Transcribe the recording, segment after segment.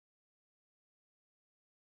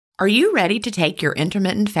Are you ready to take your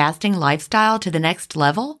intermittent fasting lifestyle to the next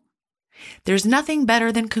level? There's nothing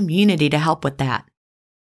better than community to help with that.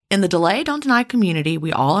 In the Delay Don't Deny community,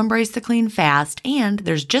 we all embrace the clean fast, and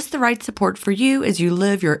there's just the right support for you as you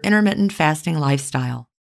live your intermittent fasting lifestyle.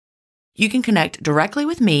 You can connect directly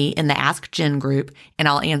with me in the Ask Jen group, and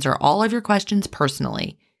I'll answer all of your questions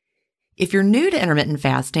personally. If you're new to intermittent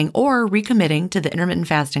fasting or recommitting to the intermittent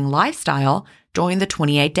fasting lifestyle, join the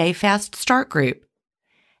 28-day Fast Start group.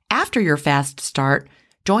 After your fast start,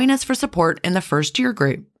 join us for support in the First Year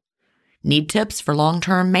group. Need tips for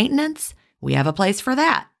long-term maintenance? We have a place for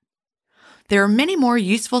that. There are many more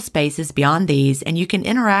useful spaces beyond these, and you can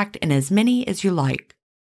interact in as many as you like.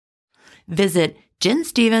 Visit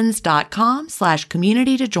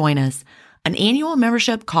jenstevens.com/community to join us. An annual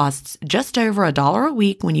membership costs just over $1 a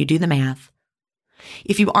week when you do the math.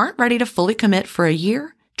 If you aren't ready to fully commit for a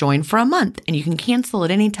year, join for a month and you can cancel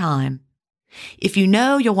at any time. If you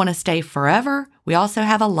know you'll want to stay forever, we also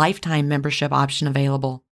have a lifetime membership option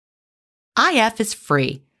available. IF is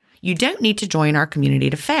free. You don't need to join our community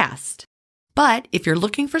to fast. But if you're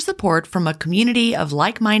looking for support from a community of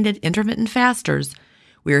like-minded intermittent fasters,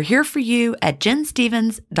 we're here for you at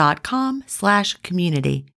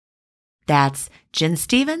jenstevens.com/community. That's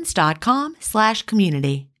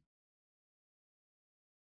jenstevens.com/community.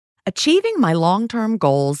 Achieving my long-term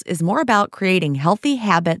goals is more about creating healthy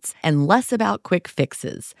habits and less about quick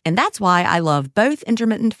fixes. And that's why I love both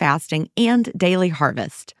intermittent fasting and Daily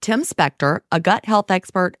Harvest. Tim Spector, a gut health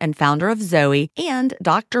expert and founder of Zoe, and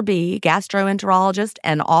Dr. B, gastroenterologist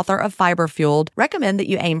and author of Fiber Fueled, recommend that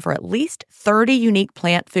you aim for at least 30 unique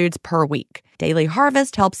plant foods per week. Daily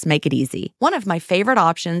Harvest helps make it easy. One of my favorite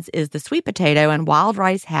options is the sweet potato and wild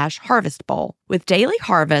rice hash harvest bowl. With Daily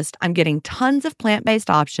Harvest, I'm getting tons of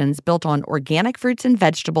plant-based options built on organic fruits and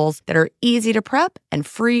vegetables that are easy to prep and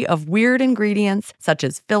free of weird ingredients such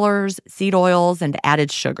as fillers, seed oils, and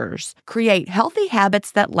added sugars. Create healthy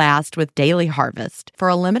habits that last with Daily Harvest. For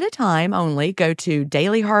a limited time only, go to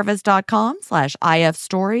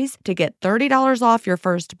dailyharvest.com/ifstories to get $30 off your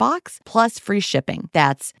first box plus free shipping.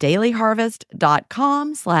 That's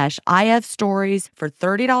dailyharvest.com/ifstories for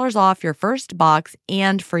 $30 off your first box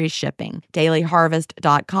and free shipping.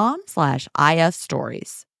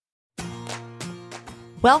 dailyharvest.com/ifstories.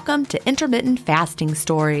 Welcome to Intermittent Fasting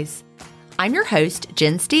Stories. I'm your host,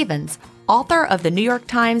 Jen Stevens, author of the New York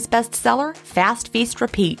Times bestseller, Fast, Feast,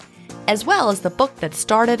 Repeat, as well as the book that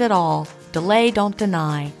started it all, Delay Don't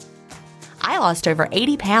Deny. I lost over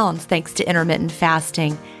 80 pounds thanks to intermittent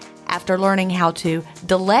fasting after learning how to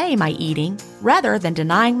delay my eating rather than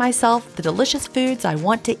denying myself the delicious foods I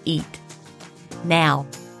want to eat. Now,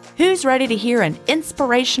 who's ready to hear an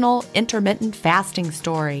inspirational intermittent fasting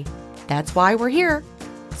story? That's why we're here.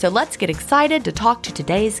 So let's get excited to talk to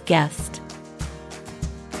today's guest.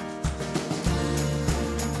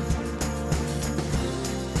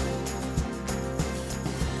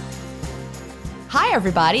 Hi,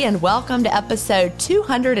 everybody, and welcome to episode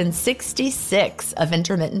 266 of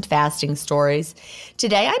Intermittent Fasting Stories.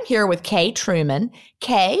 Today, I'm here with Kay Truman.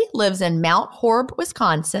 Kay lives in Mount Horeb,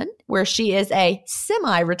 Wisconsin, where she is a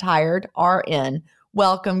semi-retired RN.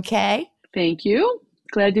 Welcome, Kay. Thank you.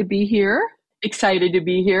 Glad to be here. Excited to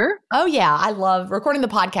be here. Oh, yeah. I love recording the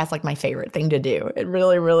podcast, like my favorite thing to do. It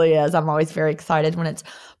really, really is. I'm always very excited when it's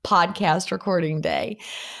podcast recording day.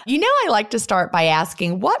 You know, I like to start by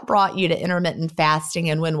asking, what brought you to intermittent fasting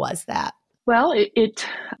and when was that? Well,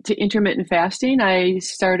 to intermittent fasting, I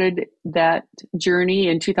started that journey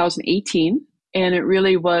in 2018, and it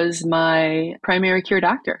really was my primary care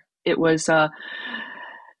doctor. It was a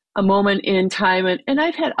moment in time, and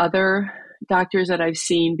I've had other doctors that I've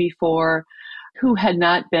seen before who had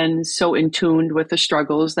not been so in tune with the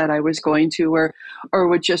struggles that I was going to, or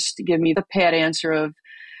would just give me the pat answer of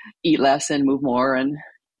eat less and move more and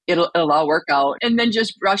it'll all work out, and then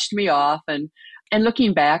just brushed me off. And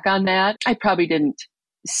looking back on that, I probably didn't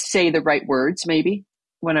say the right words maybe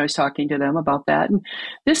when I was talking to them about that. And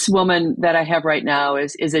this woman that I have right now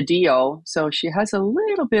is a DO, so she has a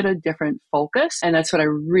little bit of different focus, and that's what I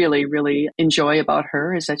really, really enjoy about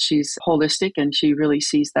her, is that she's holistic and she really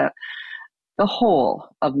sees that the whole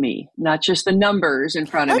of me, not just the numbers in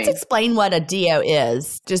front of me. Let's explain what a DO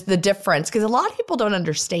is, just the difference, because a lot of people don't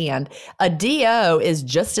understand. A DO is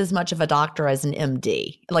just as much of a doctor as an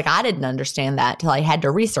MD. Like, I didn't understand that till I had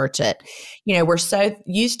to research it. You know, we're so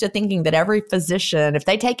used to thinking that every physician, if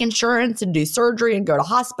they take insurance and do surgery and go to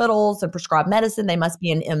hospitals and prescribe medicine, they must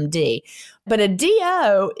be an MD. But a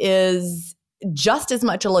DO is just as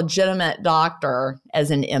much a legitimate doctor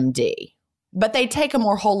as an MD. But they take a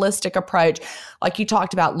more holistic approach, like you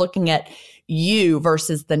talked about, looking at you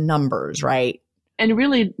versus the numbers, right? and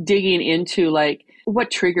really digging into like,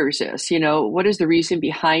 what triggers this? What is the reason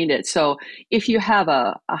behind it? So if you have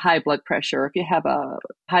a high blood pressure, if you have a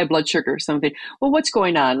high blood sugar or something, well, what's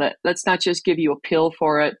going on? Let's not just give you a pill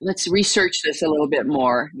for it. Let's research this a little bit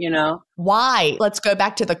more. Why? Let's go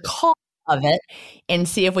back to the cause of it and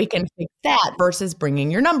see if we can fix that versus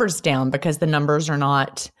bringing your numbers down, because the numbers are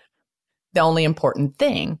not the only important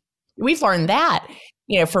thing. We've learned that,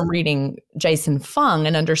 from reading Jason Fung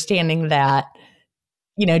and understanding that,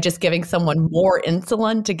 just giving someone more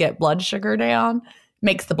insulin to get blood sugar down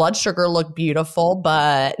makes the blood sugar look beautiful,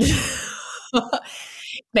 but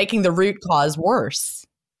making the root cause worse.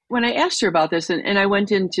 When I asked her about this, and I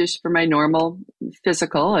went in just for my normal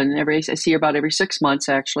physical, and I see her about every 6 months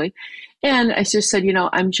actually, and I just said,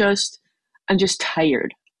 I'm just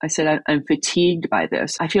tired. I said, I'm fatigued by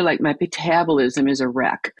this. I feel like my metabolism is a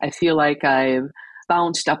wreck. I feel like I've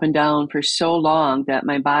bounced up and down for so long that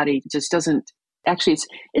my body just doesn't. Actually,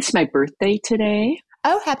 it's my birthday today.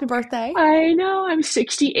 Oh, happy birthday. I know. I'm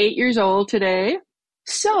 68 years old today.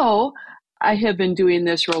 So I have been doing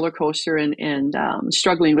this roller coaster and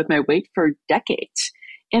struggling with my weight for decades.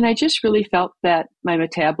 And I just really felt that my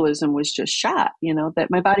metabolism was just shot, that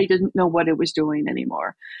my body didn't know what it was doing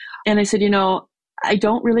anymore. And I said, I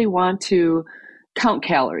don't really want to count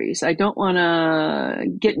calories. I don't want to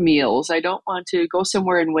get meals. I don't want to go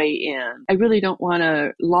somewhere and weigh in. I really don't want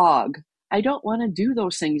to log. I don't want to do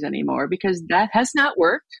those things anymore because that has not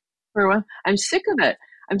worked for a while. I'm sick of it.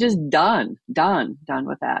 I'm just done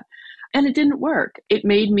with that. And it didn't work. It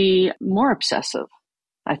made me more obsessive,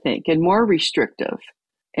 I think, and more restrictive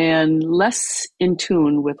and less in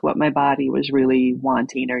tune with what my body was really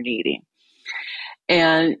wanting or needing.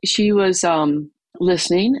 And she was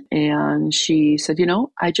listening, and she said,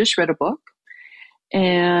 I just read a book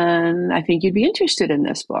and I think you'd be interested in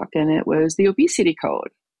this book. And it was The Obesity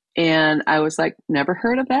Code. And I was like, never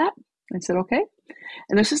heard of that. I said, okay.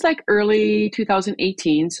 And this is like early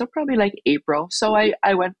 2018, so probably like April. So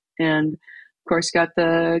I went and, of course, got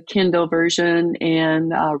the Kindle version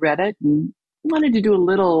and read it and wanted to do a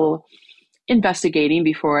little investigating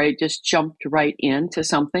before I just jumped right into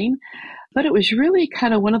something. But it was really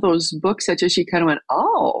kind of one of those books that just you kind of went,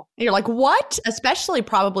 oh. You're like, what? Especially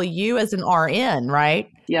probably you as an RN, right?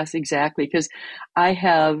 Yes, exactly. Because I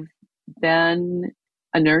have been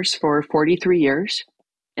a nurse for 43 years.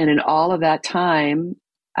 And in all of that time,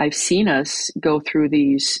 I've seen us go through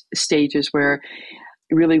these stages where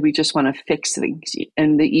really we just want to fix things.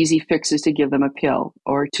 And the easy fix is to give them a pill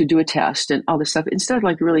or to do a test and all this stuff instead of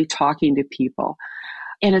like really talking to people.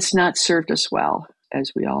 And it's not served us well,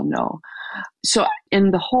 as we all know. So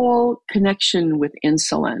in the whole connection with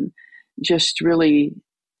insulin, just really,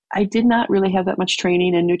 I did not really have that much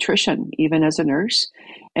training in nutrition, even as a nurse.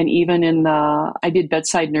 And even I did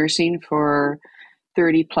bedside nursing for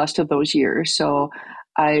 30 plus of those years. So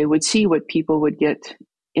I would see what people would get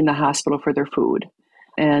in the hospital for their food.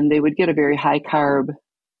 And they would get a very high carb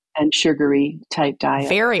and sugary type diet.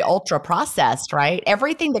 Very ultra processed, right?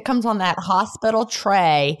 Everything that comes on that hospital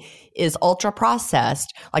tray is ultra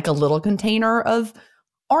processed, like a little container of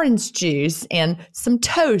orange juice and some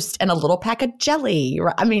toast and a little pack of jelly.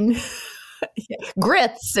 I mean,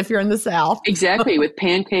 grits if you're in the South. Exactly, with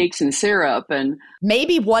pancakes and syrup and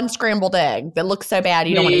maybe one scrambled egg that looks so bad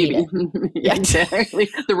you don't want to eat it. Yeah, exactly,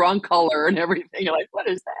 the wrong color and everything. You're like, what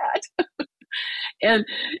is that? And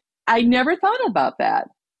I never thought about that.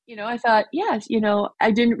 I thought, yes,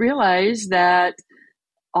 I didn't realize that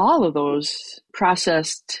all of those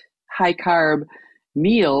processed high carb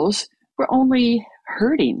meals were only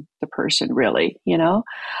hurting the person, really,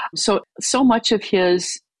 So much of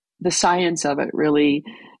the science of it really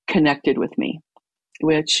connected with me,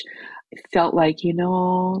 which felt like,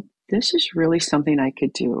 this is really something I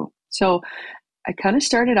could do. So I kind of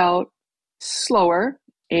started out slower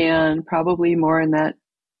and probably more in that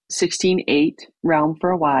 16-8 realm for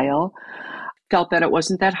a while. Felt that it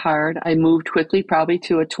wasn't that hard. I moved quickly, probably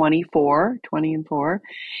to a 20 and 4,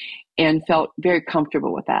 and felt very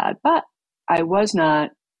comfortable with that. But I was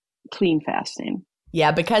not clean fasting.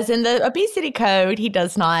 Yeah, because in the obesity code, he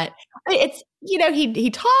does not, it's, he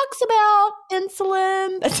talks about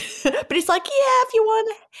insulin, but he's like, yeah, if you want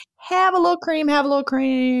to have a little cream, have a little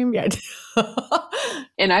cream. Yeah.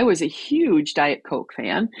 And I was a huge Diet Coke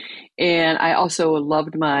fan. And I also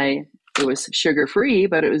loved it was sugar-free,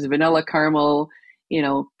 but it was vanilla caramel,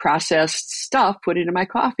 processed stuff put into my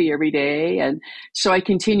coffee every day. And so I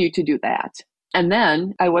continued to do that. And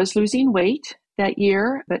then I was losing weight that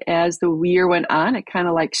year, but as the year went on, it kind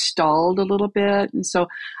of like stalled a little bit. And so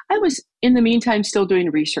I was, in the meantime, still doing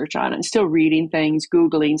research on it, still reading things,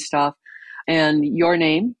 Googling stuff. And your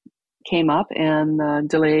name came up, and the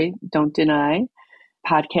Delay, Don't Deny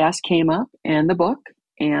podcast came up, and the book.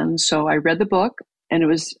 And so I read the book, and it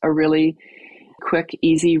was a really quick,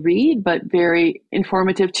 easy read, but very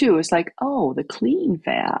informative too. It's like, oh, the clean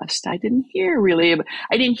fast. I didn't hear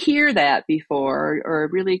that before, or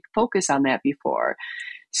really focus on that before.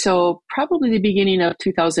 So probably the beginning of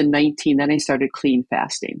 2019, then I started clean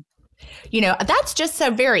fasting. That's just so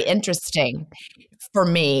very interesting for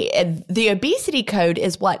me. And the obesity code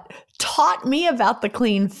is what taught me about the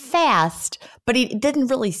clean fast, but he didn't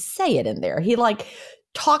really say it in there. He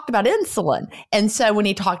talked about insulin. And so when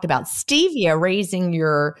he talked about stevia raising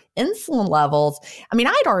your insulin levels,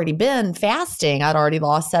 I'd already been fasting. I'd already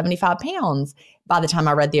lost 75 pounds by the time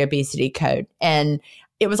I read the obesity code. And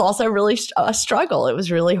it was also really a struggle. It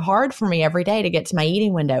was really hard for me every day to get to my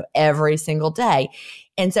eating window every single day.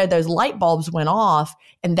 And so those light bulbs went off.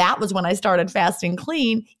 And that was when I started fasting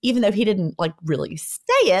clean, even though he didn't really say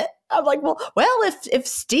it. I'm like, well, if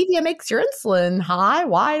stevia makes your insulin high,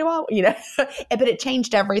 why do I, but it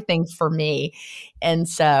changed everything for me. And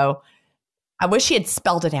so I wish he had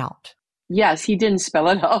spelled it out. Yes, he didn't spell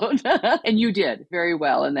it out. And you did very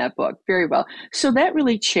well in that book, very well. So that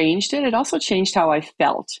really changed it. It also changed how I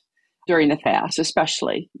felt during the fast,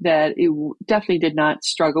 especially that it definitely did not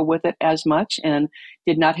struggle with it as much and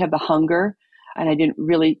did not have the hunger. And I didn't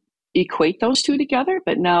really equate those two together.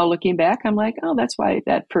 But now looking back, I'm like, oh, that's why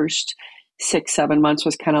that first 6-7 months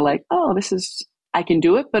was kind of like, oh, I can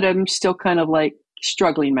do it, but I'm still kind of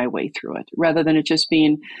struggling my way through it, rather than it just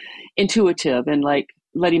being intuitive and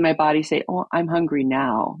letting my body say, oh, I'm hungry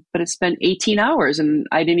now. But it's been 18 hours and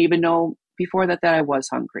I didn't even know before that I was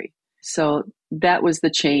hungry. So that was the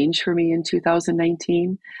change for me in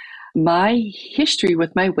 2019. My history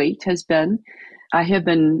with my weight has been, I have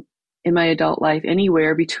been in my adult life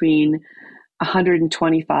anywhere between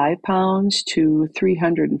 125 pounds to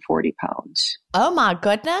 340 pounds. Oh my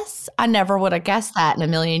goodness. I never would have guessed that in a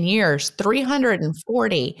million years.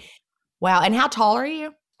 340. Wow. And how tall are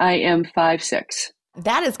you? I am 5'6".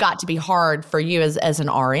 That has got to be hard for you as an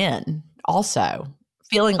RN also,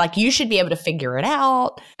 feeling like you should be able to figure it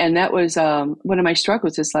out. And that was one of my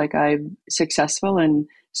struggles. It's like I'm successful in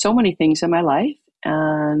so many things in my life.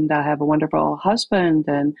 And I have a wonderful husband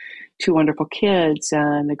and 2 wonderful kids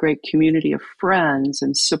and a great community of friends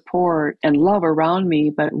and support and love around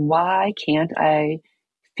me. But why can't I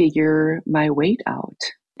figure my weight out?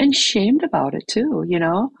 And shamed about it too,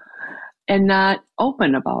 and not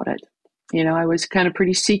open about it. I was kind of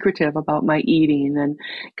pretty secretive about my eating, and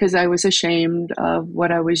because I was ashamed of what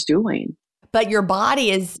I was doing. But your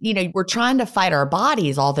body is, we're trying to fight our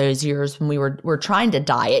bodies all those years when we're trying to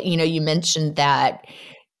diet. You mentioned that,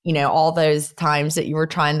 all those times that you were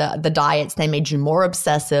trying the diets, they made you more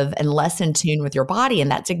obsessive and less in tune with your body. And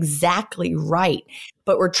that's exactly right.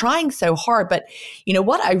 But we're trying so hard. But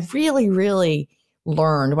what I really, really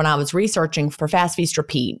learned when I was researching for Fast Feast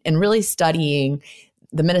Repeat and really studying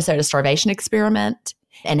the Minnesota starvation experiment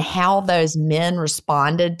and how those men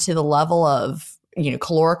responded to the level of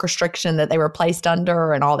caloric restriction that they were placed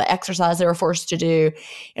under and all the exercise they were forced to do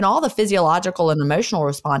and all the physiological and emotional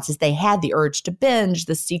responses they had, the urge to binge,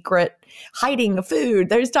 the secret hiding of food,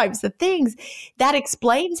 those types of things. That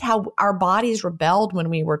explains how our bodies rebelled when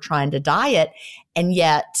we were trying to diet. And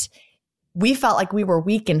yet we felt like we were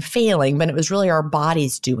weak and failing, but it was really our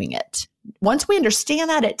bodies doing it. Once we understand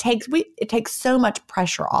that, it takes so much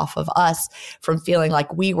pressure off of us from feeling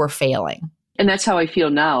like we were failing. And that's how I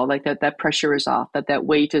feel now, like that pressure is off, that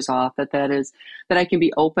weight is off, that I can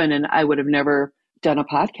be open. And I would have never done a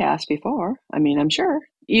podcast before. I'm sure.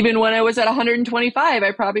 Even when I was at 125,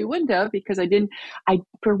 I probably wouldn't have, because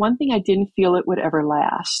for one thing, I didn't feel it would ever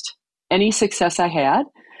last. Any success I had,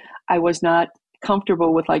 I was not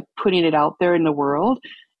comfortable with putting it out there in the world,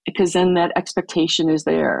 because then that expectation is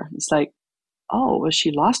there. It's like, oh, well,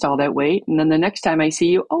 she lost all that weight. And then the next time I see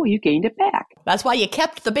you, oh, you gained it back. That's why you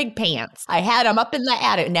kept the big pants. I had them up in the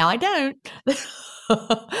attic. Now I don't.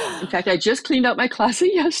 In fact, I just cleaned out my closet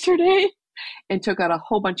yesterday and took out a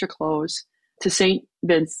whole bunch of clothes to St.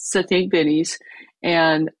 Vinny's.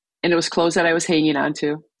 And it was clothes that I was hanging on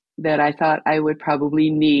to that I thought I would probably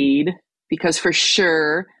need, because for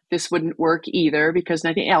sure this wouldn't work either, because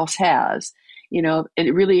nothing else has. And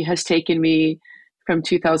it really has taken me from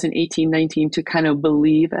 2018-19 to kind of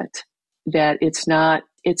believe it, that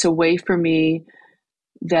it's a way for me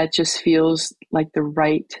that just feels like the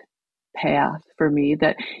right path for me,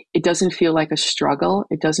 that it doesn't feel like a struggle.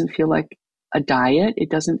 It doesn't feel like a diet. It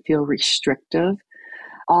doesn't feel restrictive,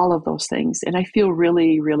 all of those things. And I feel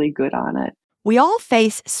really, really good on it. We all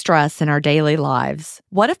face stress in our daily lives.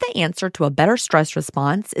 What if the answer to a better stress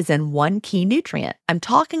response is in one key nutrient? I'm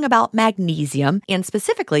talking about magnesium, and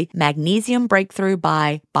specifically Magnesium Breakthrough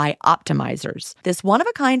by Optimizers. This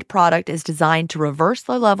one-of-a-kind product is designed to reverse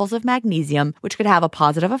low levels of magnesium, which could have a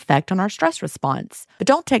positive effect on our stress response. But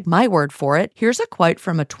don't take my word for it. Here's a quote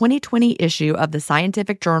from a 2020 issue of the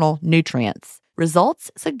scientific journal Nutrients. Results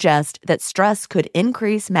suggest that stress could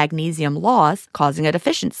increase magnesium loss, causing a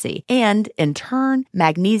deficiency. And, in turn,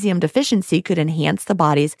 magnesium deficiency could enhance the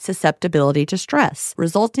body's susceptibility to stress,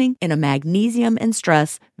 resulting in a magnesium and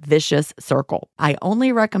stress vicious circle. I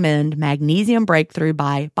only recommend Magnesium Breakthrough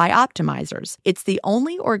by Optimizers. It's the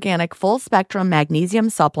only organic full-spectrum magnesium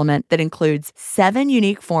supplement that includes 7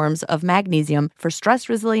 unique forms of magnesium for stress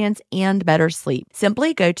resilience and better sleep.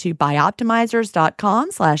 Simply go to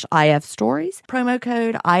bioptimizers.com/ifstories, promo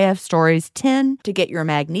code IFStories10 to get your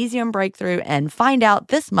Magnesium Breakthrough and find out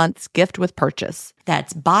this month's gift with purchase.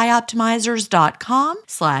 That's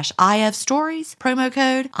bioptimizers.com/IFstories, promo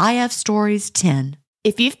code IFStories10.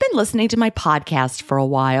 If you've been listening to my podcast for a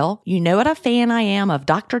while, you know what a fan I am of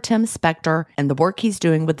Dr. Tim Spector and the work he's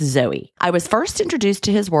doing with Zoe. I was first introduced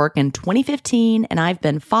to his work in 2015, and I've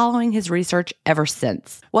been following his research ever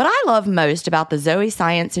since. What I love most about the Zoe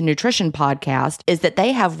Science and Nutrition podcast is that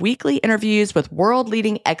they have weekly interviews with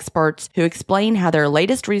world-leading experts who explain how their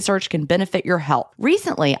latest research can benefit your health.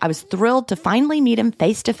 Recently, I was thrilled to finally meet him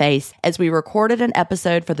face-to-face as we recorded an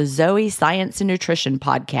episode for the Zoe Science and Nutrition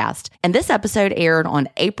podcast, and this episode aired on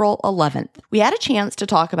April 11th. We had a chance to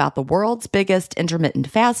talk about the world's biggest intermittent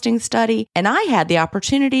fasting study, and I had the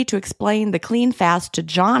opportunity to explain the clean fast to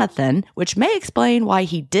Jonathan, which may explain why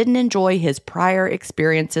he didn't enjoy his prior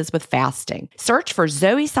experiences with fasting. Search for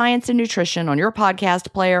Zoe Science and Nutrition on your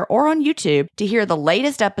podcast player or on YouTube to hear the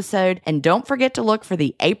latest episode, and don't forget to look for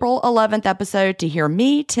the April 11th episode to hear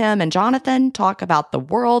me, Tim, and Jonathan talk about the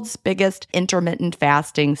world's biggest intermittent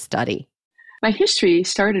fasting study. My history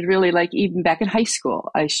started really like even back in high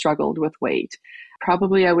school. I struggled with weight.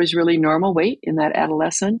 Probably I was really normal weight in that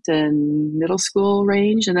adolescent and middle school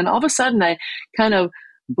range. And then all of a sudden I kind of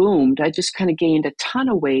boomed. I just kind of gained a ton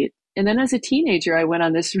of weight. And then as a teenager, I went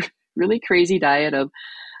on this really crazy diet of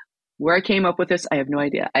where I came up with this. I have no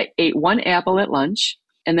idea. I ate 1 apple at lunch,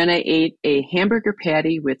 and then I ate a hamburger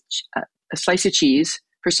patty with a slice of cheese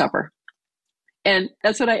for supper. And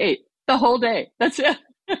that's what I ate the whole day. That's it.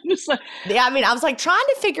 Yeah, I mean, I was like trying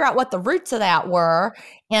to figure out what the roots of that were,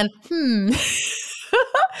 and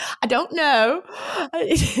I don't know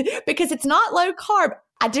because it's not low carb.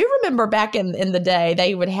 I do remember back in the day,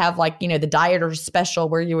 they would have like, the dieter special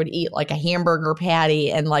where you would eat like a hamburger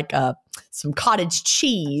patty and like some cottage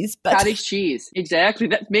cheese. Cottage cheese. Exactly.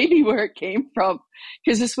 That's maybe where it came from.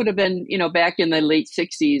 Because this would have been, back in the late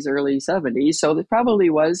 60s, early 70s. So that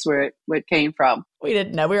probably was where it came from. We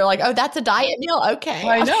didn't know. We were like, oh, that's a diet meal? Okay.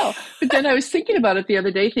 Well, I know. But then I was thinking about it the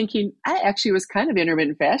other day, thinking I actually was kind of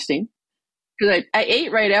intermittent fasting. Because I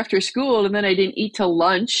ate right after school, and then I didn't eat till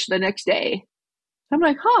lunch the next day. I'm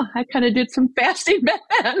like, I kind of did some fasting back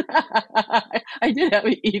then. I did have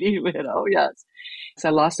an eating window, yes. So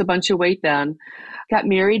I lost a bunch of weight then. Got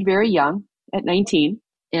married very young at 19.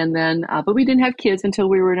 And then, but we didn't have kids until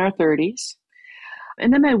we were in our 30s.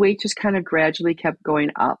 And then my weight just kind of gradually kept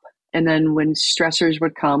going up. And then when stressors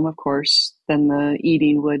would come, of course, then the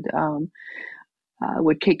eating would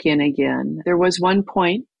kick in again. There was one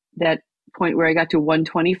point where I got to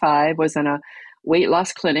 125 was in a weight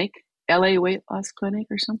loss clinic. LA weight loss clinic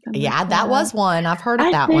or something. Yeah, like that was one. I've heard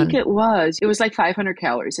of that one. I think it was. It was like 500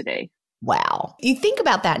 calories a day. Wow. You think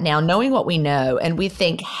about that now, knowing what we know, and we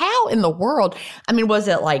think, how in the world? I mean, was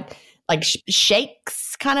it like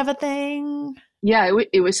shakes kind of a thing? Yeah,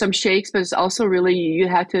 it was some shakes, but it's also really, you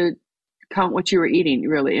had to count what you were eating,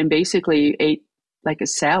 really. And basically, you ate like a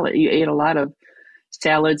salad. You ate a lot of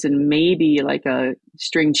salads and maybe like a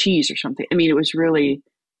string cheese or something. I mean, it was really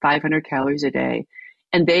 500 calories a day.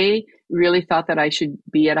 And they really thought that I should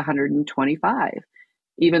be at 125,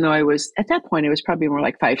 even though at that point, I was probably more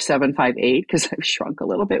like 5'7", 5'8", because I've shrunk a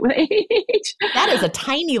little bit with age. That is a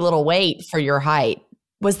tiny little weight for your height.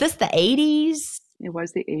 Was this the 80s? It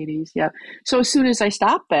was the 80s, yeah. So as soon as I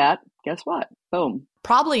stopped that, guess what? Boom.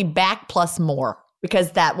 Probably back plus more.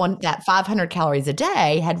 Because that 500 calories a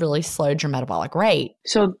day had really slowed your metabolic rate.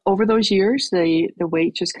 So over those years, the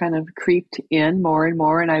weight just kind of creeped in more and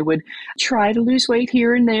more. And I would try to lose weight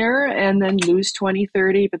here and there and then lose 20,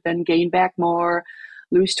 30, but then gain back more,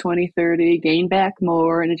 lose 20, 30, gain back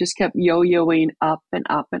more. And it just kept yo-yoing up and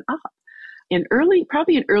up and up.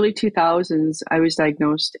 Probably in early 2000s, I was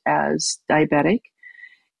diagnosed as diabetic.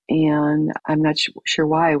 And I'm not sure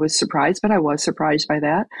why I was surprised, but I was surprised by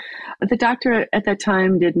that. The doctor at that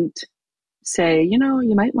time didn't say, you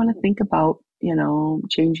might want to think about,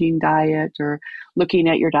 changing diet or looking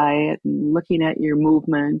at your diet and looking at your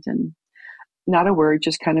movement, and not a word,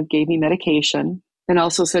 just kind of gave me medication. And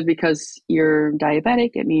also said, because you're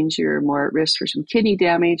diabetic, it means you're more at risk for some kidney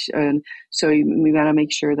damage. And so we got to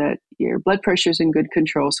make sure that your blood pressure is in good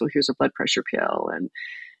control. So here's a blood pressure pill. And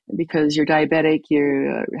because you're diabetic,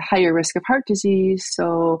 you're higher risk of heart disease.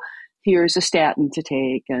 So here's a statin to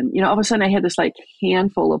take. And, all of a sudden I had this like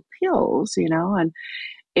handful of pills,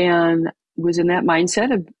 and was in that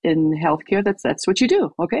mindset of in healthcare, that's what you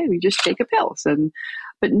do. Okay. We just take a pills.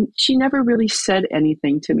 But she never really said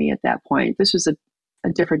anything to me at that point. This was a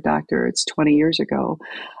different doctor. It's 20 years ago.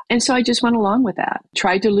 And so I just went along with that.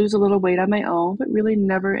 Tried to lose a little weight on my own, but really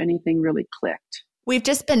never anything really clicked. We've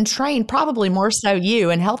just been trained, probably more so you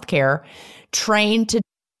in healthcare, trained to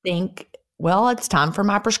think, well, it's time for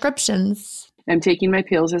my prescriptions. I'm taking my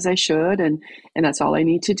pills as I should, and that's all I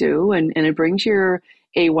need to do. And it brings your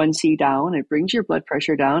A1C down. It brings your blood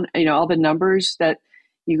pressure down. All the numbers that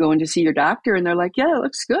you go in to see your doctor and they're like, yeah, it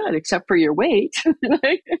looks good, except for your weight. And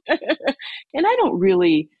I don't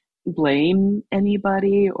really blame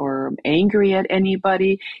anybody or am angry at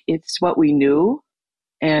anybody. It's what we knew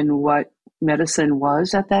and what medicine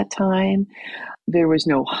was at that time. There was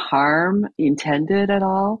no harm intended at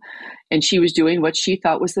all. And she was doing what she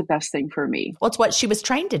thought was the best thing for me. Well, it's what she was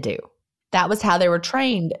trained to do. That was how they were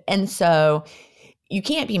trained. And so you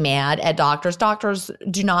can't be mad at doctors. Doctors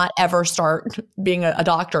do not ever start being a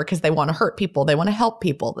doctor because they want to hurt people. They want to help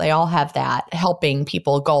people. They all have that helping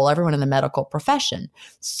people goal, everyone in the medical profession.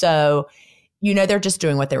 So, they're just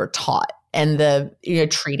doing what they were taught and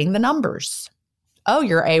treating the numbers. Oh,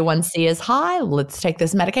 your A1C is high. Let's take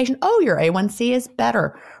this medication. Oh, your A1C is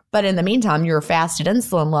better. But in the meantime, your fasted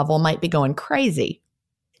insulin level might be going crazy.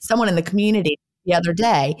 Someone in the community the other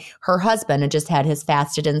day, her husband had just had his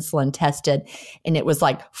fasted insulin tested and it was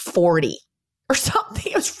like 40 or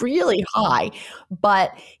something. It was really high,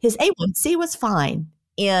 but his A1C was fine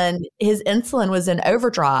and his insulin was in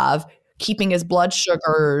overdrive, keeping his blood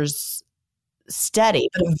sugars steady.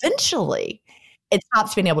 But eventually it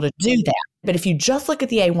stops being able to do that. But if you just look at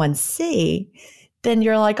the A1C, then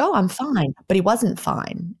you're like, oh, I'm fine. But he wasn't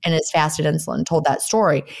fine. And his fasted insulin told that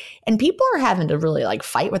story. And people are having to really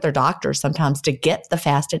fight with their doctors sometimes to get the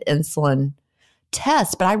fasted insulin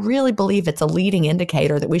test. But I really believe it's a leading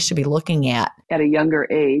indicator that we should be looking at a younger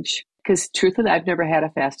age. Because truthfully, I've never had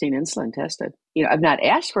a fasting insulin tested. I've not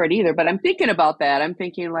asked for it either, but I'm thinking about that. I'm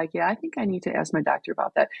thinking I think I need to ask my doctor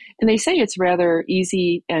about that. And they say it's rather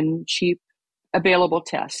easy and cheap available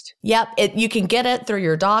test. Yep. You can get it through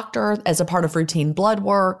your doctor as a part of routine blood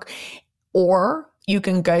work, or you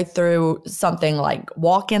can go through something like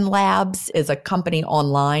Walk-In Labs is a company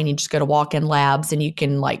online. You just go to Walk-In Labs and you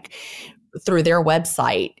can through their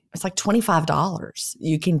website, it's like $25.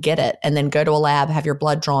 You can get it and then go to a lab, have your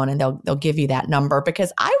blood drawn, and they'll give you that number,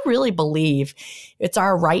 because I really believe it's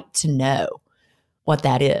our right to know what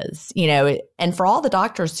that is, and for all the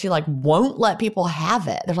doctors who won't let people have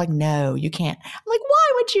it. They're like, no, you can't. I'm like,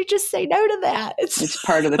 why would you just say no to that? It's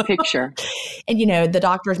part of the picture. And, the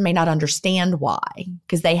doctors may not understand why,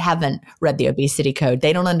 because they haven't read the obesity code.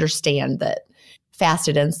 They don't understand that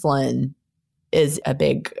fasted insulin is a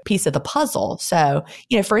big piece of the puzzle. So,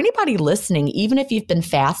 for anybody listening, even if you've been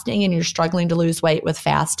fasting and you're struggling to lose weight with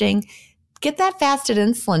fasting, get that fasted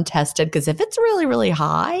insulin tested, because if it's really, really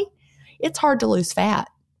high, it's hard to lose fat.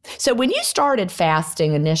 So when you started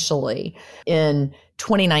fasting initially in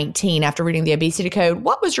 2019 after reading the obesity code,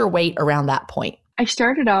 what was your weight around that point? I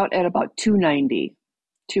started out at about 290.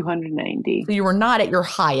 So you were not at your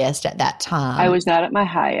highest at that time. I was not at my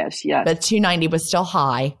highest, yes. But 290 was still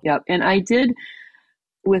high. Yep. And I did,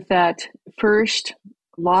 with that first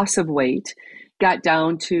loss of weight, got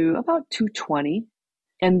down to about 220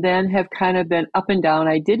 and then have kind of been up and down.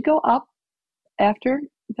 I did go up after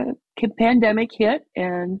the pandemic hit,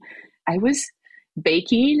 and I was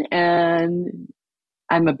baking, and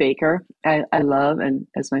I'm a baker. I love, and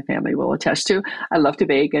as my family will attest to, I love to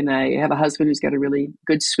bake, and I have a husband who's got a really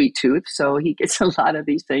good sweet tooth, so he gets a lot of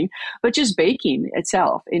these things. But just baking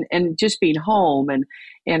itself, and just being home,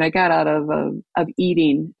 and I got out of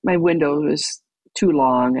eating. My window was too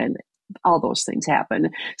long, and all those things happened.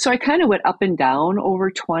 So I kind of went up and down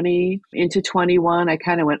over 20 into 21. I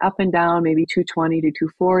kind of went up and down, maybe 220 to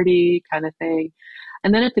 240 kind of thing.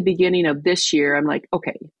 And then at the beginning of this year, I'm like,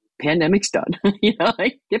 okay, pandemic's done.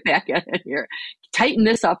 Get back in here, tighten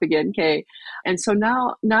this up again. Okay. And so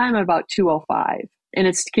now I'm at about 205, and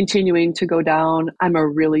it's continuing to go down. I'm a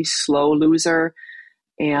really slow loser.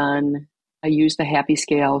 and I use the happy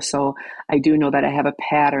scale. So I do know that I have a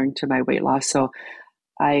pattern to my weight loss. So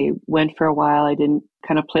I went for a while. I didn't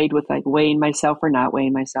kind of played with like weighing myself or not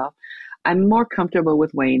weighing myself. I'm more comfortable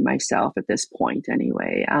with weighing myself at this point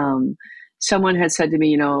anyway. Someone had said to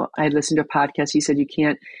me, I listened to a podcast. He said, you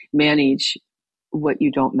can't manage what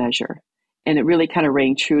you don't measure. And it really kind of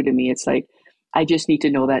rang true to me. It's like, I just need to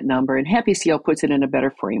know that number. And Happy Scale puts it in a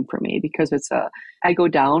better frame for me because I go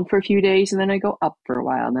down for a few days and then I go up for a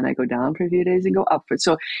while. And then I go down for a few days and go up.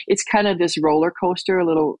 So it's kind of this roller coaster, a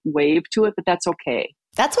little wave to it, but that's okay.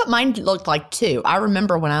 That's what mine looked like too. I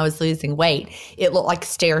remember when I was losing weight, it looked like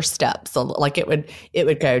stair steps. So like it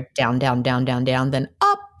would go down, down, down, down, down, then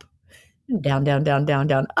up, down, down, down, down,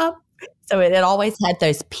 down, up. So it always had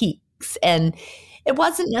those peaks. And it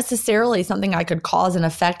wasn't necessarily something I could cause and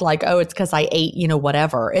effect like, oh, it's because I ate,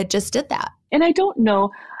 whatever. It just did that. And I don't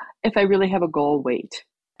know if I really have a goal weight.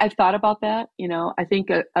 I've thought about that. I think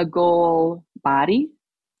a goal body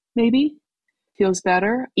maybe feels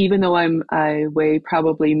better, even though I weigh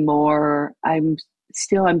probably more. I'm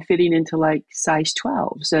fitting into like size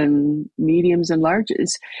 12s and mediums and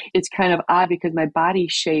larges. It's kind of odd because my body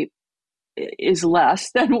shape is less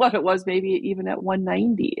than what it was maybe even at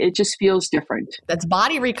 190. It just feels different. That's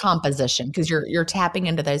body recomposition because you're tapping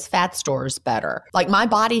into those fat stores better. Like my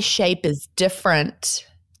body shape is different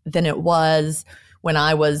than it was when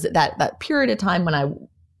I was that period of time when I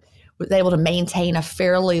was able to maintain a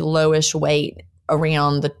fairly lowish weight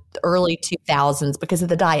around the early 2000s because of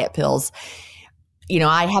the diet pills.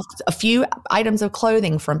 I have a few items of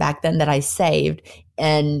clothing from back then that I saved,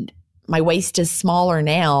 and my waist is smaller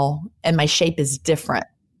now and my shape is different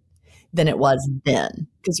than it was then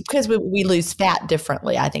because we lose fat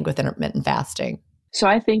differently, I think, with intermittent fasting. So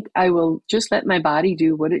I think I will just let my body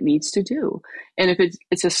do what it needs to do. And if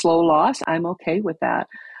it's a slow loss, I'm okay with that.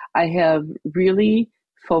 I have really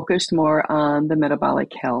focused more on the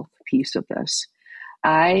metabolic health piece of this.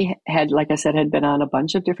 I had, like I said, had been on a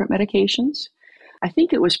bunch of different medications. I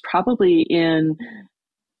think it was probably in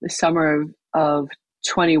the summer of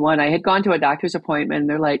 21. I had gone to a doctor's appointment and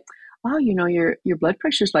they're like, oh, your blood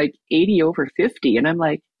pressure's like 80 over 50. And I'm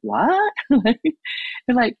like, what?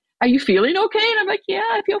 They're like, are you feeling okay? And I'm like, yeah,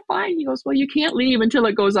 I feel fine. He goes, well, you can't leave until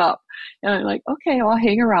it goes up. And I'm like, okay, I'll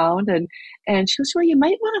hang around. And she goes, well, you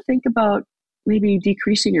might want to think about maybe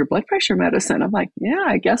decreasing your blood pressure medicine. I'm like, yeah,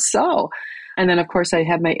 I guess so. And then, of course, I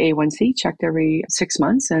have my A1C checked every 6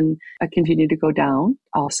 months and I continue to go down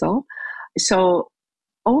also. So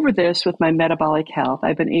over this with my metabolic health,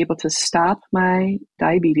 I've been able to stop my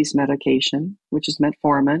diabetes medication, which is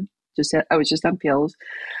metformin. I was just on pills.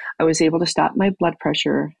 I was able to stop my blood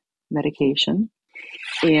pressure medication.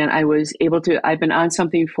 And I've been on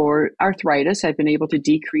something for arthritis. I've been able to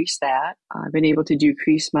decrease that. I've been able to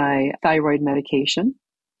decrease my thyroid medication.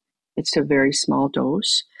 It's a very small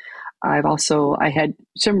dose. I had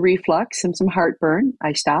some reflux and some heartburn.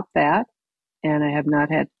 I stopped that and I have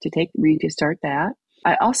not had to restart that.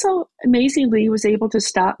 I also amazingly was able to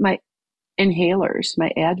stop my inhalers, my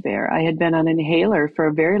Advair. I had been on an inhaler for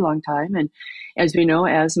a very long time. And as we know,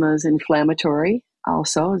 asthma is inflammatory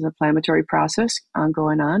also, is an inflammatory process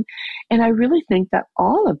going on. And I really think that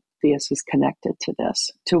all of this is connected to this,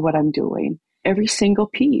 to what I'm doing. Every single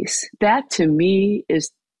piece. That to me is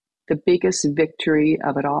the biggest victory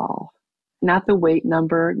of it all. Not the weight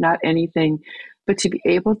number, not anything, but to be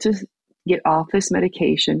able to get off this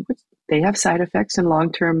medication, which they have side effects and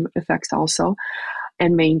long-term effects also,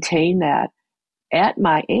 and maintain that at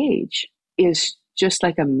my age is just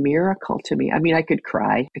like a miracle to me. I mean, I could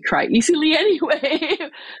cry. I cry easily anyway.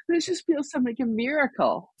 This just feels like a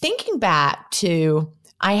miracle. Thinking back to,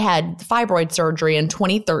 I had fibroid surgery in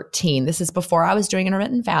 2013. This is before I was doing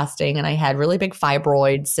intermittent fasting, and I had really big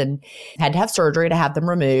fibroids and had to have surgery to have them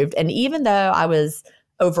removed. And even though I was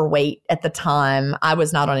overweight at the time, I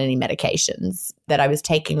was not on any medications that I was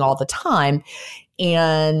taking all the time.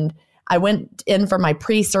 And I went in for my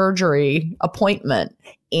pre-surgery appointment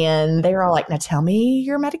and they were all like, now tell me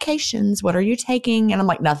your medications. What are you taking? And I'm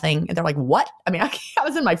like, nothing. And they're like, what? I mean, I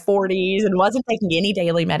was in my 40s and wasn't taking any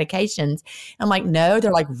daily medications. I'm like, no.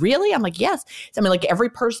 They're like, really? I'm like, yes. So I mean, like every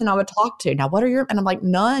person I would talk to, now what are your, and I'm like,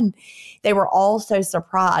 none. They were all so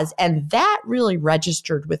surprised. And that really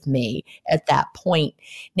registered with me at that point.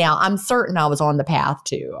 Now I'm certain I was on the path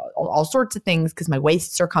to all sorts of things because my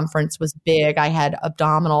waist circumference was big. I had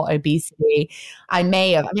abdominal obesity. I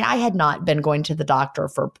had not been going to the doctor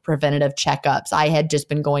for preventative checkups. I had just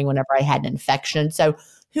been going whenever I had an infection. So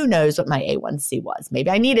who knows what my A1C was?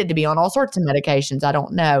 Maybe I needed to be on all sorts of medications. I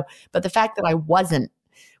don't know. But the fact that I wasn't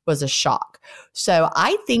was a shock. So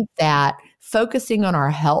I think that focusing on our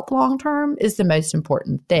health long term is the most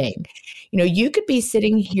important thing. You could be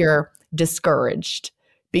sitting here discouraged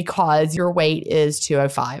because your weight is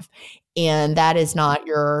 205 and that is not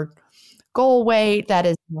your goal weight. That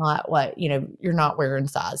is not what, you're not wearing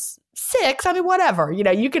size 6. I mean, whatever,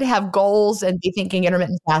 you could have goals and be thinking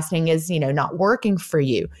intermittent fasting is, not working for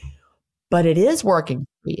you, but it is working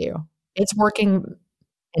for you. It's working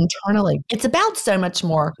internally. It's about so much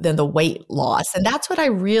more than the weight loss. And that's what I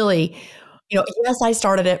really, yes, I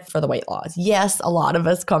started it for the weight loss. Yes, a lot of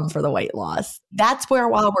us come for the weight loss. That's why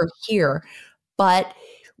we're here. But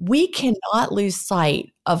we cannot lose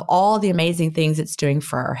sight of all the amazing things it's doing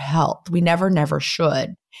for our health. We never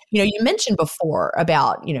should. You mentioned before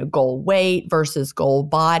about, goal weight versus goal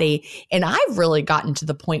body. And I've really gotten to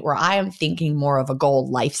the point where I am thinking more of a goal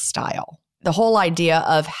lifestyle. The whole idea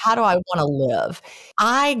of how do I want to live?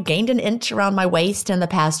 I gained an inch around my waist in the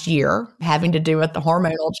past year, having to do with the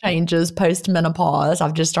hormonal changes post-menopause.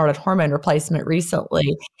 I've just started hormone replacement recently,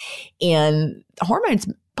 and hormones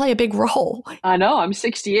play a big role. I know. I'm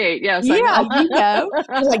 68. Yes, yeah, I know.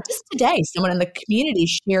 Like just today, someone in the community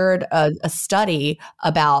shared a study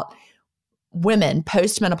about women,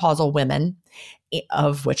 postmenopausal women,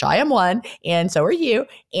 of which I am one, and so are you.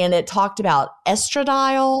 And it talked about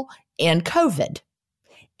estradiol and COVID.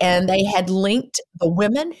 And they had linked the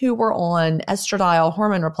women who were on estradiol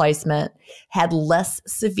hormone replacement had less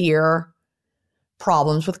severe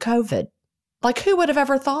problems with COVID. Like, who would have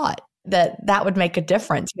ever thought that would make a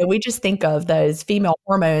difference? We just think of those female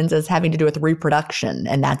hormones as having to do with reproduction,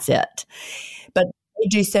 and that's it. But they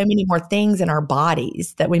do so many more things in our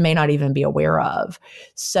bodies that we may not even be aware of.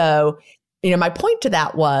 So, my point to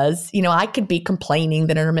that was, I could be complaining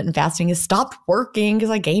that intermittent fasting has stopped working because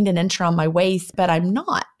I gained an inch around my waist, but I'm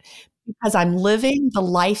not, because I'm living the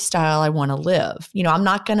lifestyle I want to live. I'm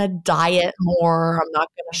not going to diet more. I'm not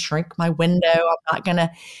going to shrink my window. I'm not going to,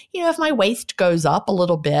 if my waist goes up a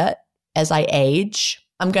little bit as I age,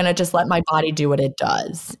 I'm going to just let my body do what it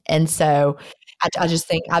does. And so I just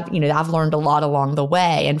think I've learned a lot along the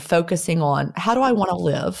way, and focusing on how do I want to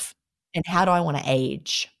live and how do I want to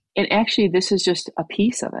age. And actually, this is just a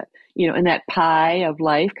piece of it, in that pie of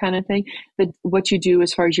life kind of thing. That what you do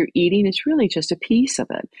as far as your eating is really just a piece of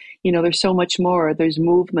it. There's so much more. There's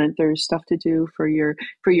movement. There's stuff to do for your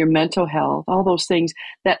mental health. All those things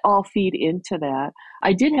that all feed into that.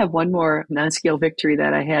 I did have one more non-scale victory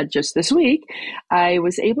that I had just this week. I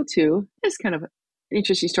was able to. It's kind of an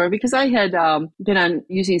interesting story because I had been on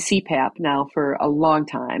using CPAP now for a long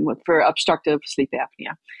time for obstructive sleep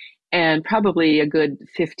apnea. And probably a good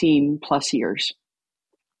 15 plus years.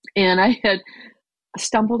 And I had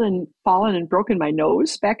stumbled and fallen and broken my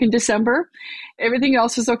nose back in December. Everything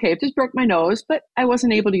else was okay. I just broke my nose, but I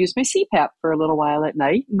wasn't able to use my CPAP for a little while at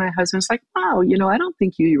night. And my husband's like, wow, I don't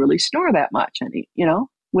think you really snore that much,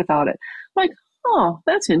 without it. I'm like, oh,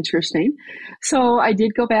 that's interesting. So I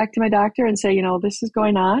did go back to my doctor and say, this is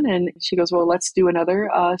going on. And she goes, well, let's do another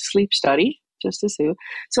sleep study just to see.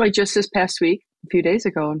 So I just this past week, a few days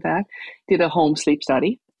ago, in fact, did a home sleep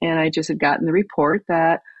study. And I just had gotten the report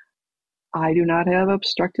that I do not have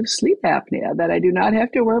obstructive sleep apnea, that I do not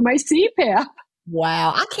have to wear my CPAP.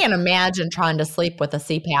 Wow. I can't imagine trying to sleep with a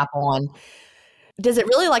CPAP on. Does it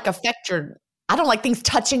really affect I don't like things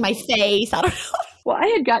touching my face. I don't know. Well, I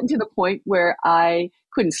had gotten to the point where I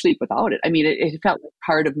couldn't sleep without it. I mean, it felt like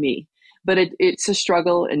part of me, but it's a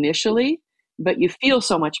struggle initially, but you feel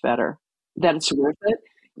so much better that it's worth it.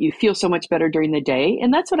 You feel so much better during the day.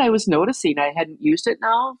 And that's what I was noticing. I hadn't used it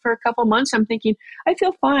now for a couple months. I'm thinking, I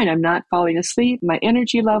feel fine. I'm not falling asleep. My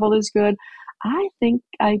energy level is good. I think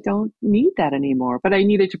I don't need that anymore. But I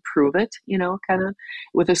needed to prove it, kind of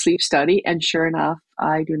with a sleep study. And sure enough,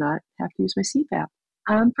 I do not have to use my CPAP.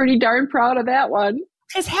 I'm pretty darn proud of that one.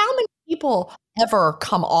 Because how many people ever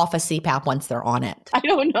come off a CPAP once they're on it? I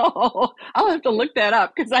don't know. I'll have to look that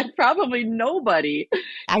up because probably nobody.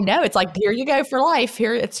 I know. It's like, here you go for life.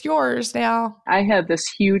 Here, it's yours now. I have this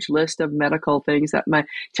huge list of medical things that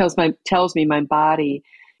tells me my body,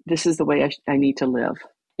 this is the way I need to live.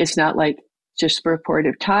 It's not like just for a period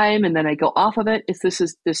of time and then I go off of it. This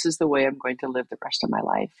is the way I'm going to live the rest of my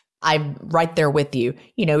life. I'm right there with you.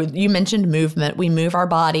 You mentioned movement. We move our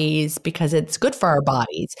bodies because it's good for our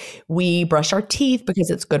bodies. We brush our teeth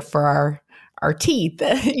because it's good for our teeth,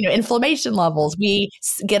 inflammation levels. We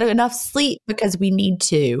get enough sleep because we need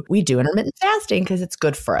to. We do intermittent fasting because it's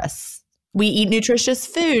good for us. We eat nutritious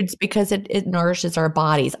foods because it nourishes our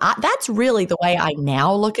bodies. That's really the way I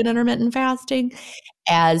now look at intermittent fasting,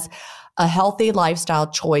 as a healthy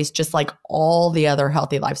lifestyle choice, just like all the other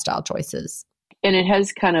healthy lifestyle choices. And it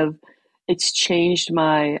has kind of It's changed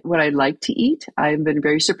what I like to eat. I've been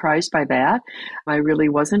very surprised by that. I really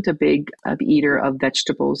wasn't a big eater of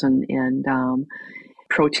vegetables and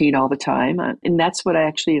protein all the time, and that's what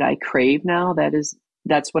I crave now.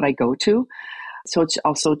 That's what I go to. So it's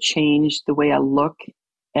also changed the way I look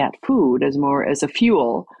at food as more as a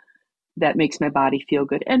fuel that makes my body feel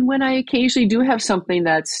good. And when I occasionally do have something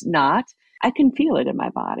that's not, I can feel it in my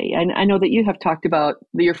body. And I know that you have talked about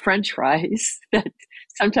your French fries that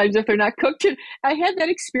sometimes if they're not cooked, I had that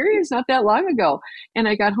experience not that long ago. And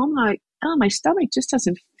I got home and I'm like, oh, my stomach just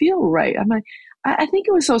doesn't feel right. I'm like, I think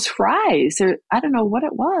it was those fries. Or I don't know what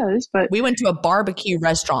it was, but we went to a barbecue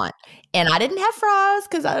restaurant and I didn't have fries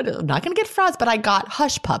because I'm not going to get fries, but I got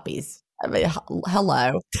hush puppies. I mean,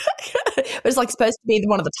 hello. It was like supposed to be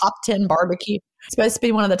one of the top 10 barbecue, supposed to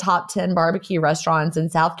be one of the top 10 barbecue restaurants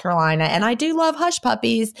in South Carolina. And I do love hush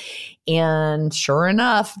puppies. And sure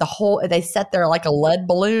enough, they sat there like a lead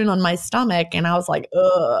balloon on my stomach. And I was like,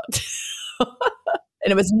 ugh.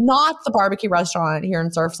 And it was not the barbecue restaurant here in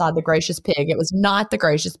Surfside, the Gracious Pig. It was not the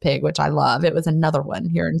Gracious Pig, which I love. It was another one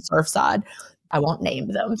here in Surfside. I won't name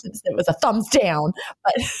them since it was a thumbs down,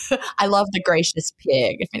 but I love the Gracious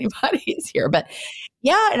Pig if anybody is here. But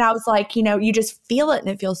yeah, and I was like, you just feel it and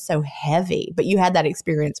it feels so heavy. But you had that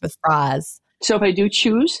experience with fries. So if I do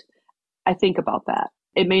choose, I think about that.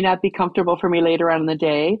 It may not be comfortable for me later on in the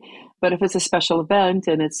day, but if it's a special event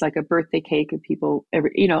and it's like a birthday cake and people,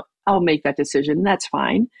 I'll make that decision. That's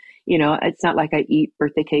fine. It's not like I eat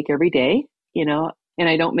birthday cake every day, and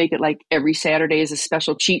I don't make it like every Saturday is a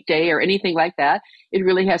special cheat day or anything like that. It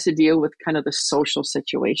really has to deal with kind of the social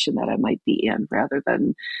situation that I might be in rather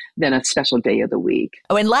than a special day of the week.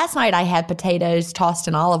 Oh, and last night I had potatoes tossed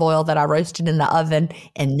in olive oil that I roasted in the oven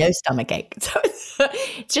and no stomach ache. So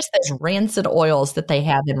it's just those rancid oils that they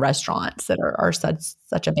have in restaurants that are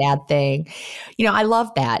such a bad thing. I love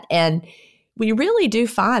that. And we really do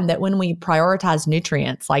find that when we prioritize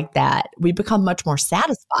nutrients like that, we become much more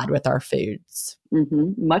satisfied with our foods.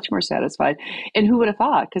 Mm-hmm. Much more satisfied. And who would have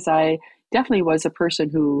thought? Because I definitely was a person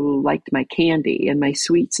who liked my candy and my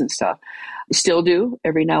sweets and stuff. I still do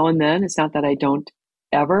every now and then. It's not that I don't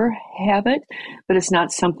ever have it, but it's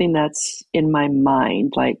not something that's in my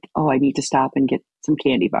mind like, oh, I need to stop and get some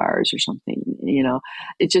candy bars or something.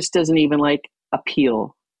 It just doesn't even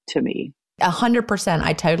appeal to me. 100%.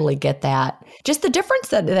 I totally get that. Just the difference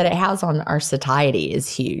that it has on our satiety is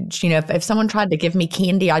huge. If someone tried to give me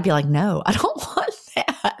candy, I'd be like, no, I don't want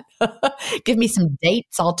that. Give me some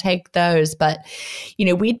dates. I'll take those. But,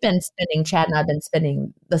 Chad and I've been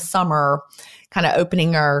spending the summer kind of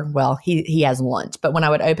opening he has lunch, but when I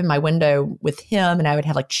would open my window with him and I would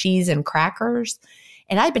have like cheese and crackers.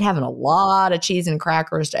 And I've been having a lot of cheese and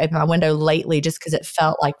crackers to open my window lately just because it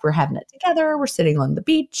felt like we're having it together. We're sitting on the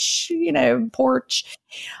beach, porch.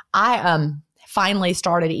 I finally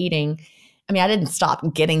started eating. I mean, I didn't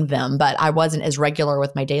stop getting them, but I wasn't as regular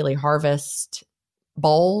with my daily harvest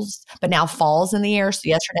bowls. But now fall's in the air. So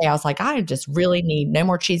yesterday I was like, I just really need no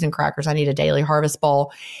more cheese and crackers. I need a daily harvest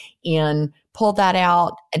bowl, and pulled that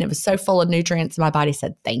out. And it was so full of nutrients. My body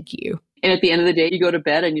said, thank you. And at the end of the day, you go to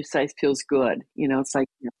bed and you say, it feels good. It's like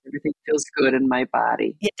everything feels good in my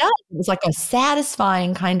body. It does. It was like a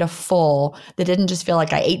satisfying kind of full that didn't just feel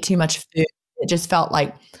like I ate too much food. It just felt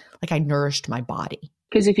like I nourished my body.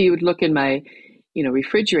 Because if you would look in my,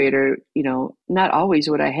 refrigerator, not always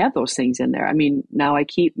would I have those things in there. I mean, now I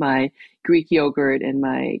keep my Greek yogurt and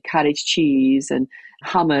my cottage cheese and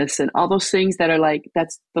hummus and all those things that are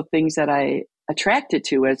that's the things that I attracted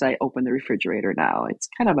to as I open the refrigerator now. It's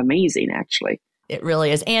kind of amazing, actually. It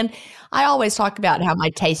really is. And I always talk about how my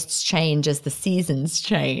tastes change as the seasons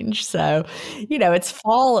change. So, it's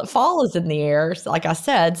fall. Fall is in the air, like I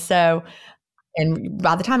said. So, and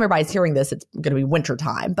by the time everybody's hearing this, it's going to be winter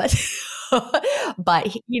time. But,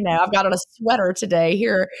 I've got on a sweater today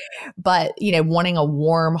here. But, wanting a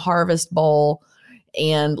warm harvest bowl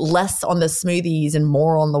and less on the smoothies and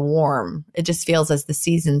more on the warm. It just feels as the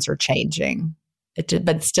seasons are changing. But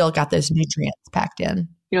it's still got those nutrients packed in.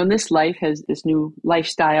 And this new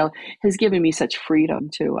lifestyle has given me such freedom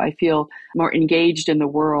too. I feel more engaged in the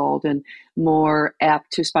world and more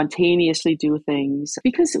apt to spontaneously do things.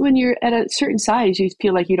 Because when you're at a certain size, you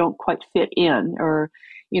feel like you don't quite fit in, or,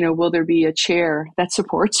 will there be a chair that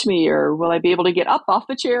supports me, or will I be able to get up off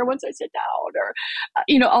the chair once I sit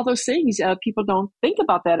down, or, all those things. People don't think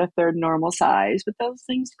about that if they're normal size, but those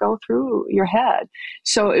things go through your head.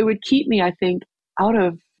 So it would keep me, I think, out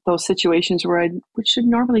of those situations where I should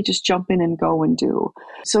normally just jump in and go and do.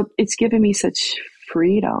 So it's given me such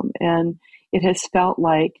freedom, and it has felt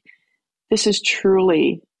like this is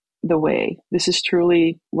truly the way. This is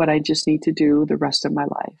truly what I just need to do the rest of my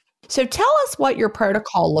life. So tell us what your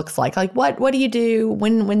protocol looks like. Like what do you do?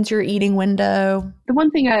 When's your eating window? The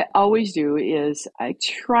one thing I always do is I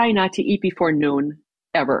try not to eat before noon,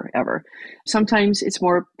 ever. Sometimes it's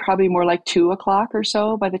probably more like 2 o'clock or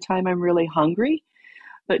so by the time I'm really hungry.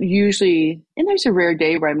 But usually, and there's a rare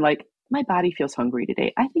day where I'm like, my body feels hungry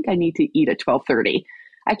today. I think I need to eat at 12:30.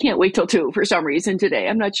 I can't wait till 2 for some reason today.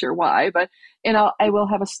 I'm not sure why, I will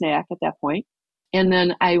have a snack at that point, and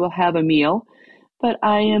then I will have a meal. But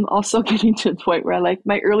I am also getting to the point where I like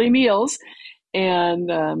my early meals, and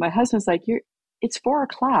my husband's like, it's 4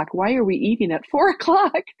 o'clock. Why are we eating at 4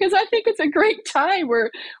 o'clock? Because I think it's a great time.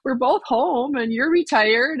 We're both home and you're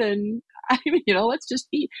retired, and let's just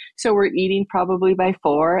eat. So we're eating probably by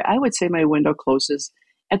 4. I would say my window closes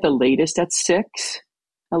at the latest at 6.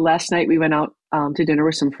 Last night we went out to dinner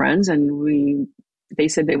with some friends, and they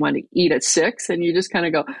said they wanted to eat at 6, and you just kind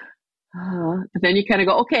of go, but then you kind of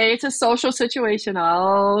go, okay, it's a social situation.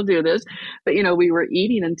 I'll do this. But, we were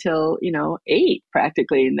eating until, 8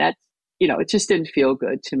 practically. And that, it just didn't feel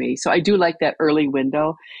good to me. So I do like that early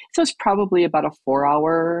window. So it's probably about a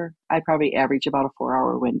 4-hour. I probably average about a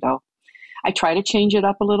 4-hour window. I try to change it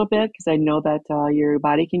up a little bit because I know that your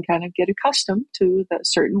body can kind of get accustomed to that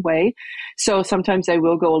certain way. So sometimes I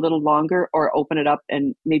will go a little longer or open it up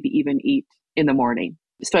and maybe even eat in the morning.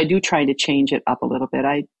 So I do try to change it up a little bit.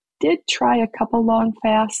 I did try a couple long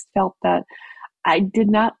fasts, felt that I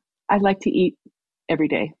like to eat every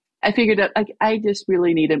day. I figured that I just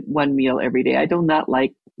really needed one meal every day. I do not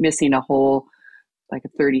like missing a whole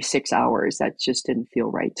 36 hours. That just didn't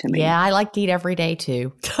feel right to me. Yeah, I like to eat every day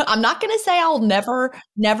too. I'm not going to say I'll never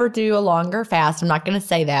do a longer fast. I'm not going to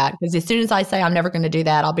say that, because as soon as I say I'm never going to do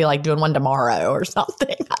that, I'll be like doing one tomorrow or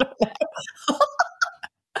something. I don't know.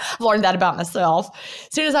 I've learned that about myself. As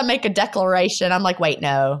soon as I make a declaration, I'm like, wait,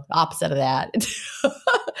 no, opposite of that.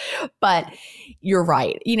 But you're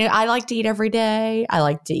right. I like to eat every day. I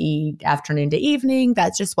like to eat afternoon to evening.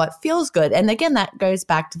 That's just what feels good. And again, that goes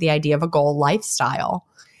back to the idea of a goal lifestyle.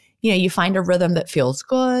 You find a rhythm that feels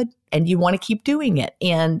good and you want to keep doing it.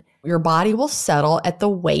 And your body will settle at the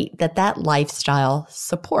weight that lifestyle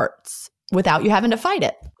supports without you having to fight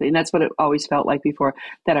it. And that's what it always felt like before,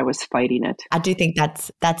 that I was fighting it. I do think that's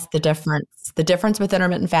the difference. The difference with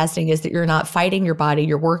intermittent fasting is that you're not fighting your body,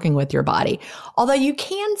 you're working with your body. Although you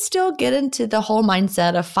can still get into the whole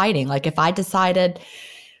mindset of fighting. Like if I decided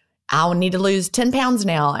I need to lose 10 pounds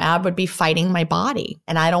now, I would be fighting my body.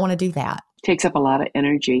 And I don't want to do that. It takes up a lot of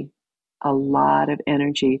energy.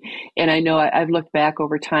 And I know I've looked back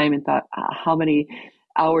over time and thought how many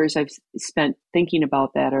hours I've spent thinking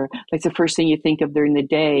about that, or like the first thing you think of during the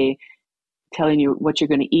day, telling you what you're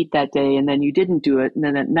going to eat that day, and then you didn't do it. And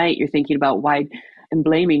then at night you're thinking about why, and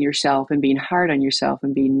blaming yourself and being hard on yourself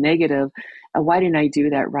and being negative. Why didn't I do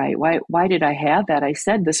that right? Why did I have that? I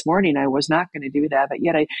said this morning I was not going to do that, but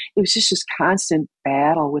yet it was just this constant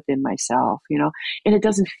battle within myself, and it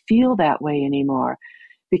doesn't feel that way anymore,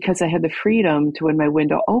 because I have the freedom to, when my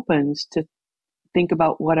window opens, to think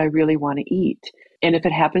about what I really want to eat. And if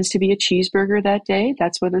it happens to be a cheeseburger that day,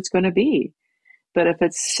 that's what it's going to be. But if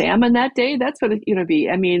it's salmon that day, that's what it's going to be.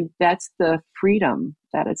 I mean, that's the freedom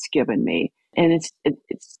that it's given me. And it's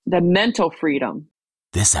the mental freedom.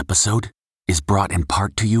 This episode is brought in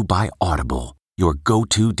part to you by Audible, your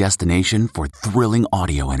go-to destination for thrilling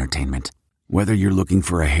audio entertainment. Whether you're looking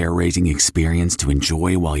for a hair-raising experience to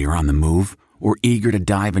enjoy while you're on the move, or eager to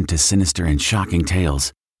dive into sinister and shocking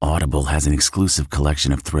tales, Audible has an exclusive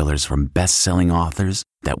collection of thrillers from best-selling authors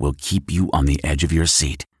that will keep you on the edge of your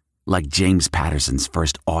seat. Like James Patterson's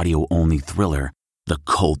first audio-only thriller, The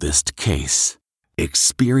Coldest Case.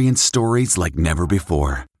 Experience stories like never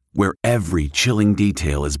before, where every chilling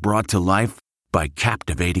detail is brought to life by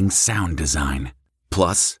captivating sound design.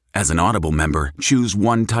 Plus, as an Audible member, choose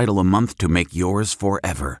one title a month to make yours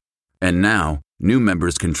forever. And now, new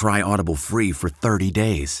members can try Audible free for 30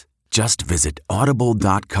 days. Just visit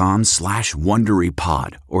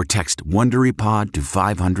audible.com/WonderyPod or text WonderyPod to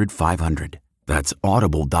 500-500. That's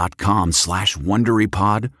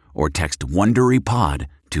audible.com/WonderyPod or text WonderyPod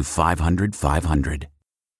to 500-500.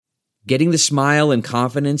 Getting the smile and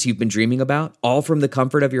confidence you've been dreaming about, all from the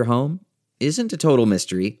comfort of your home, isn't a total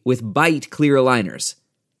mystery with Byte clear aligners.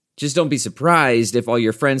 Just don't be surprised if all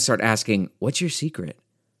your friends start asking, "What's your secret?"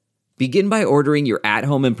 Begin by ordering your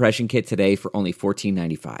at-home impression kit today for only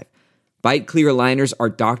 $14.95. Byte clear aligners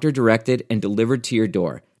are doctor-directed and delivered to your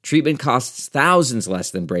door. Treatment costs thousands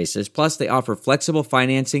less than braces, plus they offer flexible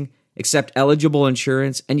financing, accept eligible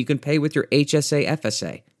insurance, and you can pay with your HSA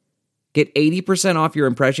FSA. Get 80% off your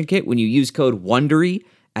impression kit when you use code WONDERY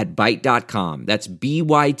at Byte.com. That's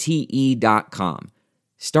BYTE.com.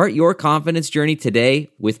 Start your confidence journey today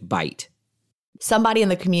with Byte. Somebody in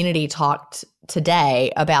the community talked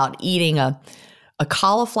today about eating a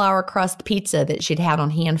cauliflower crust pizza that she'd had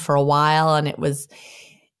on hand for a while. And it was,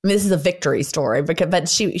 this is a victory story, but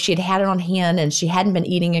she'd had it on hand and she hadn't been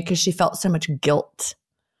eating it because she felt so much guilt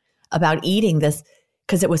about eating this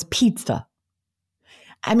because it was pizza.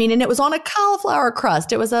 I mean, and it was on a cauliflower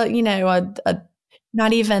crust. It was but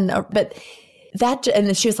that, and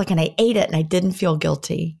then she was like, and I ate it and I didn't feel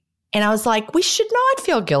guilty. And I was like, we should not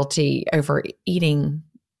feel guilty over eating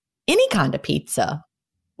any kind of pizza,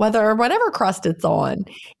 whatever crust it's on.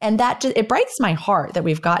 And that it breaks my heart that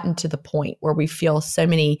we've gotten to the point where we feel so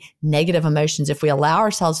many negative emotions if we allow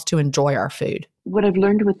ourselves to enjoy our food. What I've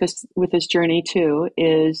learned with this journey too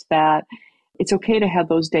is that it's okay to have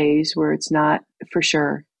those days where it's not for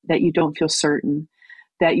sure, that you don't feel certain,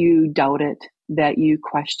 that you doubt it, that you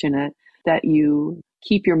question it, that you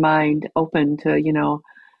keep your mind open to,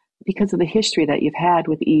 because of the history that you've had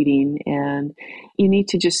with eating. And you need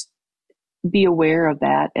to just be aware of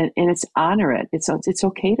that and it's honor it. It's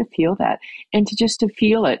okay to feel that and to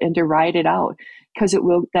feel it and to ride it out, because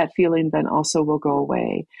that feeling then also will go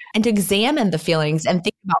away. And to examine the feelings and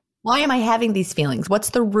think about, why am I having these feelings?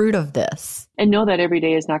 What's the root of this? And know that every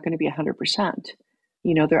day is not going to be 100%.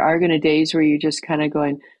 There are going to days where you're just kind of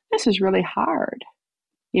going, this is really hard,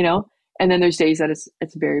 and then there's days that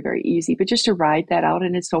it's very, very easy, but just to ride that out,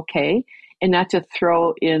 and it's okay. And not to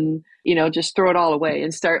throw in, just throw it all away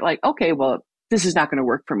and start like, okay, well, this is not going to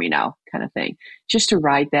work for me now kind of thing. Just to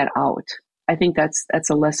ride that out. I think that's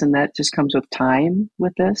a lesson that just comes with time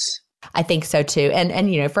with this. I think so too.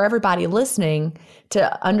 And for everybody listening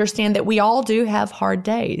to understand that we all do have hard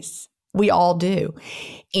days. We all do.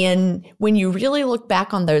 And when you really look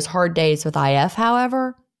back on those hard days with IF,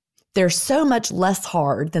 however, they're so much less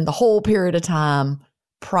hard than the whole period of time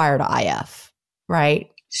prior to IF, right?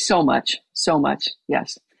 So much.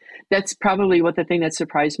 Yes. That's probably the thing that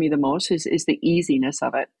surprised me the most is the easiness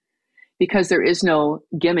of it, because there is no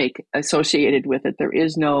gimmick associated with it. There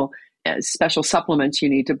is no special supplements you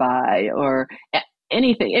need to buy or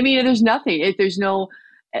anything. I mean, there's nothing.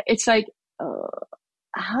 It's like,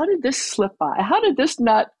 how did this slip by? How did this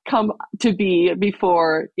not come to be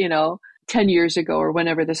before, 10 years ago or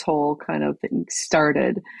whenever this whole kind of thing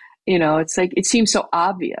started? It's like, it seems so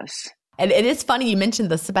obvious. And it is funny you mentioned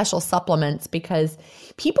the special supplements, because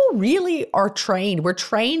people really are trained. We're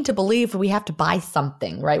trained to believe we have to buy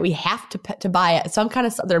something, right? We have to buy some kind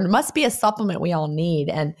of, there must be a supplement we all need.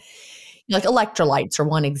 And like electrolytes are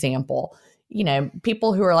one example.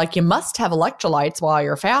 People who are like, you must have electrolytes while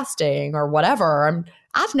you're fasting or whatever.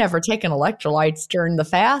 I've never taken electrolytes during the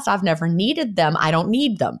fast. I've never needed them. I don't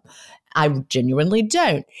need them. I genuinely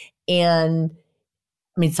don't. And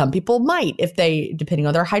I mean, some people might depending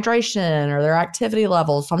on their hydration or their activity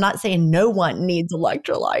levels. So I'm not saying no one needs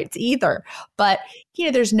electrolytes either, but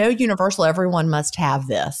there's no universal, everyone must have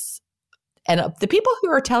this. And the people who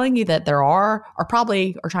are telling you that there are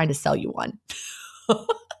probably trying to sell you one.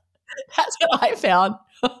 That's what I found.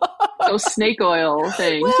 Those snake oil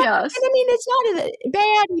things, well, yes. And I mean, it's not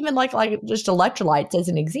bad, even like just electrolytes as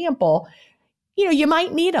an example. You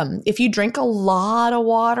might need them. If you drink a lot of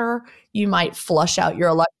water, you might flush out your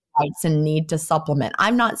electrolytes and need to supplement.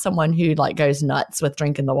 I'm not someone who goes nuts with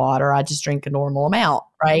drinking the water. I just drink a normal amount,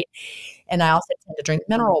 right? And I also tend to drink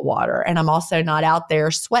mineral water. And I'm also not out there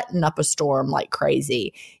sweating up a storm like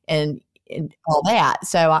crazy and all that.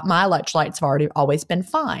 So my electrolytes have always been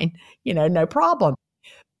fine, no problem.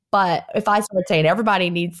 But if I start saying everybody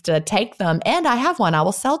needs to take them and I have one I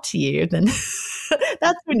will sell to you, then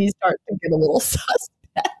that's when you start to get a little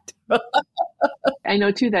suspect. I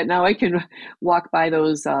know too that now I can walk by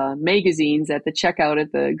those magazines at the checkout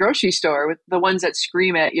at the grocery store with the ones that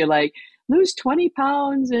scream at you like, lose 20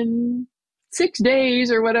 pounds in 6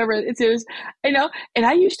 days or whatever it is, and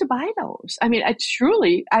I used to buy those. I mean,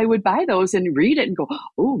 I would buy those and read it and go,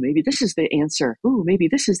 oh, maybe this is the answer. Oh, maybe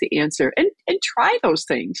this is the answer, and try those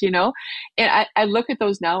things, and I look at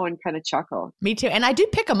those now and kind of chuckle. Me too. And I do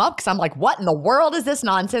pick them up because I'm like, what in the world is this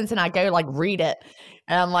nonsense? And I go read it.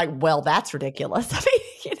 And I'm like, well, that's ridiculous. I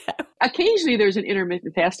mean, Occasionally there's an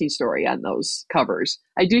intermittent fasting story on those covers.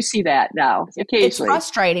 I do see that now. Occasionally. It's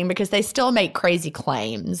frustrating because they still make crazy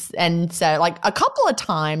claims. And so a couple of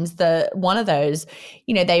times one of those,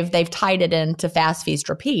 they've tied it into fast, feast,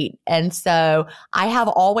 repeat. And so I have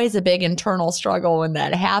always a big internal struggle when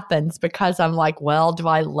that happens, because I'm like, well, do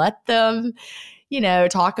I let them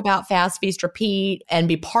talk about fast, feast, repeat and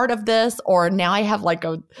be part of this? Or now I have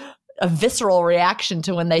a visceral reaction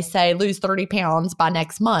to when they say lose 30 pounds by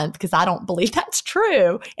next month, because I don't believe that's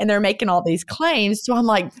true. And they're making all these claims. So I'm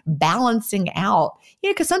like balancing out,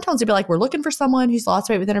 because sometimes they'd be like, we're looking for someone who's lost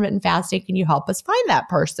weight with intermittent fasting. Can you help us find that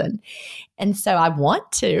person? And so I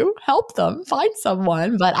want to help them find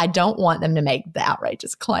someone, but I don't want them to make the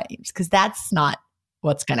outrageous claims, because that's not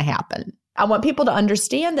what's going to happen. I want people to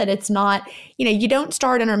understand that it's not, you don't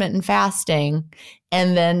start intermittent fasting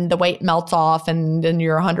and then the weight melts off and then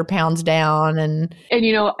you're 100 pounds down. And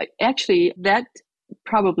actually that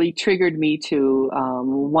probably triggered me to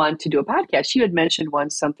want to do a podcast. You had mentioned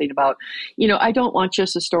once something about, I don't want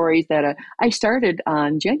just the stories that I started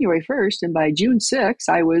on January 1st and by June 6th,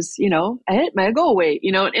 I was, I hit my goal weight,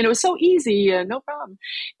 and it was so easy, no problem.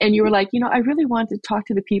 And you were like, I really want to talk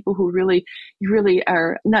to the people who really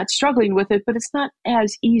are not struggling with it, but it's not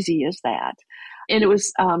as easy as that. And it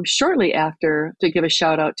was shortly after, to give a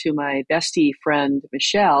shout out to my bestie friend,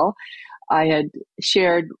 Michelle, I had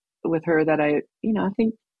shared with her that I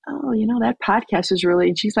think, that podcast is really,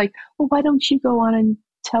 and she's like, well, why don't you go on and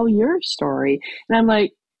tell your story? And I'm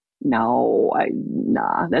like, no,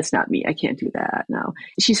 that's not me. I can't do that now.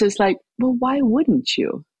 She says like, well, why wouldn't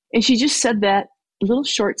you? And she just said that little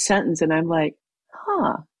short sentence. And I'm like,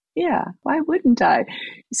 yeah, why wouldn't I?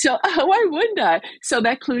 So why wouldn't I? So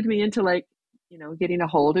that clued me into like, getting a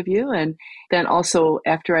hold of you. And then also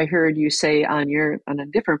after I heard you say on a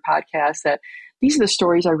different podcast that these are the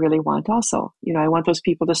stories I really want also. I want those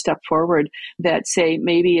people to step forward that say,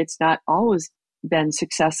 maybe it's not always been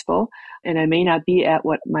successful and I may not be at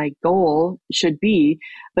what my goal should be,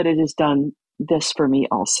 but it has done this for me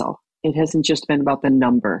also. It hasn't just been about the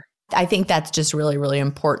number. I think that's just really, really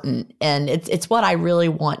important. And it's what I really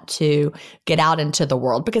want to get out into the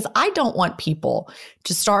world, because I don't want people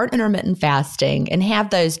to start intermittent fasting and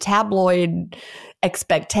have those tabloid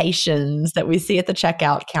expectations that we see at the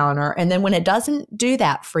checkout counter. And then when it doesn't do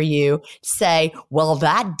that for you, say, well,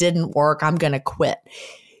 that didn't work, I'm going to quit.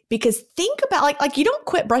 Because think about like you don't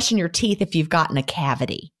quit brushing your teeth if you've gotten a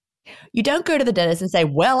cavity. You don't go to the dentist and say,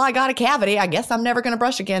 well, I got a cavity, I guess I'm never going to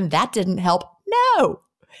brush again. That didn't help. No.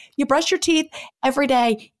 You brush your teeth every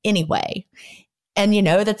day anyway. And you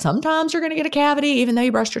know that sometimes you're going to get a cavity, even though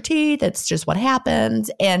you brushed your teeth. It's just what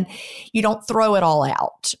happens. And you don't throw it all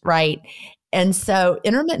out, right? And so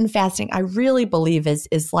intermittent fasting, I really believe is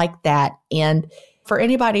like that. And for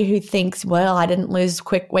anybody who thinks, well, I didn't lose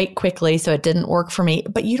weight quickly, so it didn't work for me,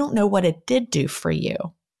 but you don't know what it did do for you.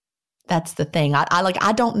 That's the thing.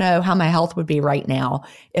 I don't know how my health would be right now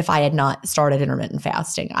if I had not started intermittent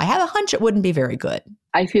fasting. I have a hunch it wouldn't be very good.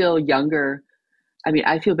 I feel younger. I mean,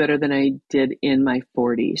 I feel better than I did in my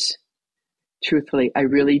 40s. Truthfully, I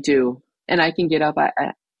really do. And I can get up,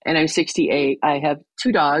 and I'm 68. I have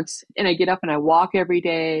 2 dogs, and I get up and I walk every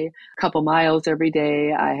day, a couple miles every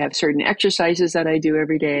day. I have certain exercises that I do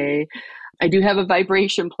every day. I do have a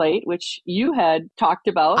vibration plate, which you had talked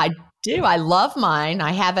about. I do. I love mine.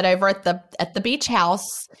 I have it over at the beach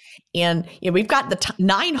house. And we've got the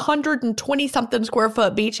 920 something square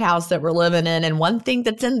foot beach house that we're living in. And one thing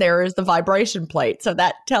that's in there is the vibration plate. So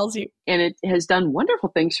that tells you. And it has done wonderful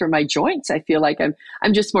things for my joints. I feel like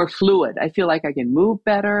I'm just more fluid. I feel like I can move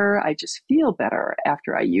better. I just feel better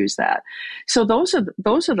after I use that. So those are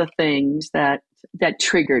the things that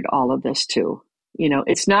triggered all of this too.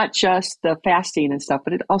 It's not just the fasting and stuff,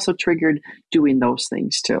 but it also triggered doing those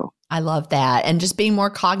things too. I love that. And just being more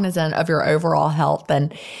cognizant of your overall health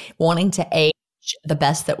and wanting to age the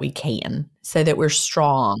best that we can so that we're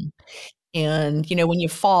strong. And, when you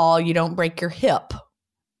fall, you don't break your hip,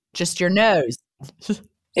 just your nose.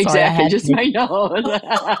 Exactly, just my nose.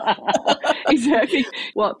 Exactly.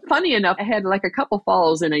 Well, funny enough, I had like a couple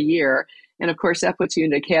falls in a year. And of course, that puts you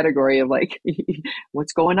in a category of like,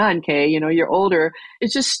 what's going on, Kay? You're older.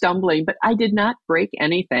 It's just stumbling. But I did not break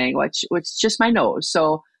anything, which just my nose.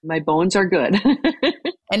 So my bones are good.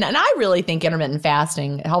 And I really think intermittent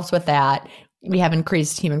fasting helps with that. We have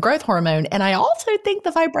increased human growth hormone. And I also think the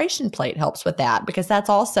vibration plate helps with that, because that's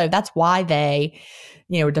why they,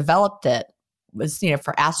 developed it. Was,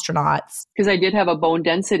 for astronauts. Because I did have a bone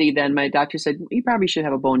density then. My doctor said, you probably should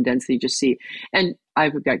have a bone density, just see. And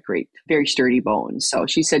I've got great, very sturdy bones. So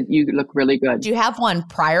she said, you look really good. Do you have one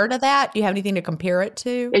prior to that? Do you have anything to compare it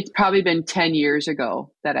to? It's probably been 10 years ago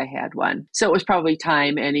that I had one. So it was probably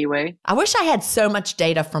time anyway. I wish I had so much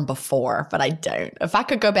data from before, but I don't. If I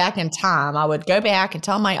could go back in time, I would go back and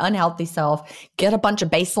tell my unhealthy self, get a bunch of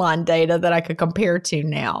baseline data that I could compare to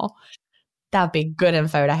now. That would be good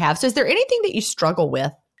info to have. So is there anything that you struggle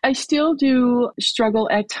with? I still do struggle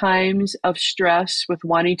at times of stress with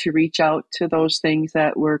wanting to reach out to those things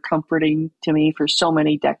that were comforting to me for so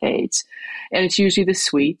many decades. And it's usually the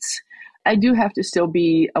sweets. I do have to still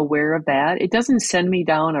be aware of that. It doesn't send me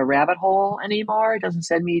down a rabbit hole anymore. It doesn't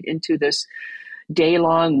send me into this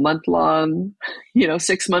day-long, month-long,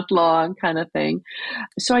 6-month-long kind of thing.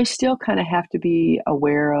 So I still kind of have to be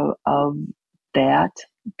aware of that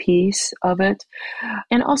piece of it.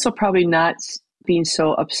 And also probably not being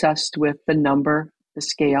so obsessed with the number, the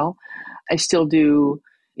scale. I still do,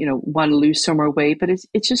 want to lose some more weight, but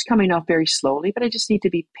it's just coming off very slowly. But I just need to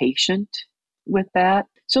be patient with that.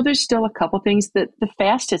 So there's still a couple things that the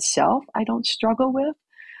fast itself I don't struggle with.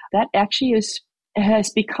 That actually has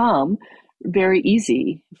become very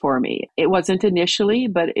easy for me. It wasn't initially,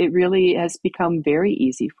 but it really has become very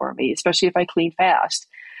easy for me, especially if I clean fast.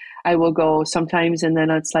 I will go sometimes and then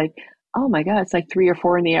it's like, oh my God, it's like 3 or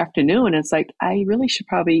 4 in the afternoon. It's like, I really should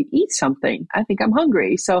probably eat something. I think I'm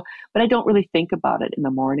hungry. So, but I don't really think about it in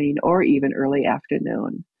the morning or even early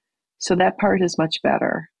afternoon. So that part is much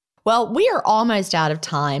better. Well, we are almost out of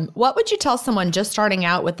time. What would you tell someone just starting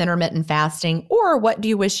out with intermittent fasting, or what do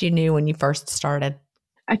you wish you knew when you first started?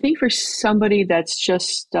 I think for somebody that's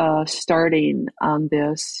just starting on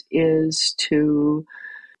this is to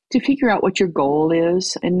figure out what your goal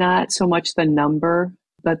is, and not so much the number,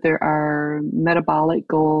 but there are metabolic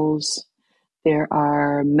goals, there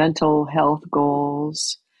are mental health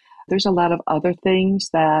goals. There's a lot of other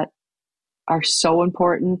things that are so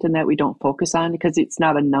important and that we don't focus on because it's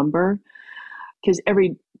not a number. Because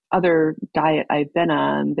every other diet I've been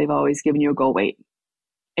on, they've always given you a goal weight.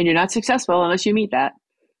 And you're not successful unless you meet that.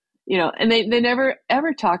 And they never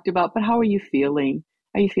ever talked about, but how are you feeling?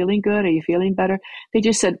 Are you feeling good? Are you feeling better? They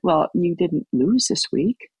just said, well, you didn't lose this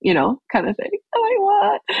week, kind of thing. I'm like,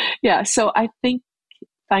 what? Yeah. So I think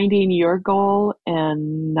finding your goal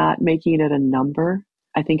and not making it a number,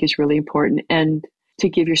 I think is really important. And to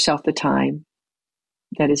give yourself the time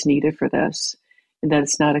that is needed for this, and that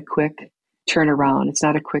it's not a quick turnaround. It's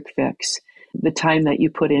not a quick fix. The time that you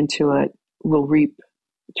put into it will reap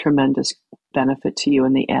tremendous benefit to you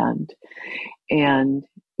in the end. And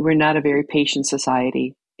we're not a very patient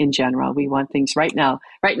society in general. We want things right now,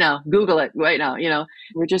 Google it right now,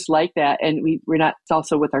 we're just like that. And we're not, it's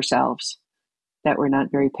also with ourselves that we're not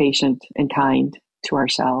very patient and kind to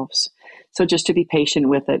ourselves. So just to be patient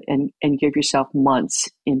with it and give yourself months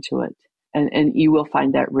into it. And you will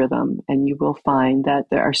find that rhythm, and you will find that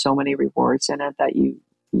there are so many rewards in it that you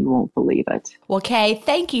won't believe it. Well, Kay,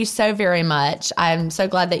 thank you so very much. I'm so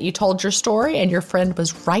glad that you told your story and your friend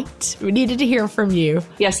was right. We needed to hear from you.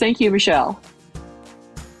 Yes, thank you, Michelle.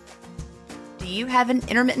 Do you have an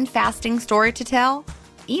intermittent fasting story to tell?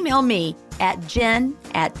 Email me at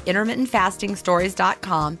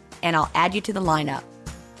jen@intermittentfastingstories.com and I'll add you to the lineup.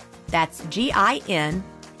 That's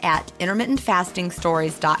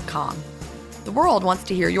GIN@intermittentfastingstories.com. The world wants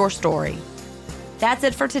to hear your story. That's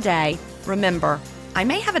it for today. Remember, I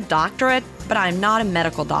may have a doctorate, but I'm not a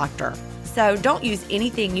medical doctor. So don't use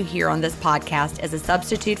anything you hear on this podcast as a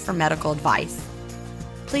substitute for medical advice.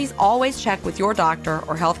 Please always check with your doctor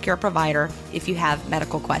or healthcare provider if you have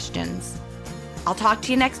medical questions. I'll talk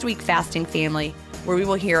to you next week, Fasting Family, where we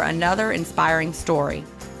will hear another inspiring story.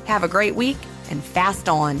 Have a great week and fast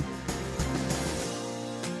on.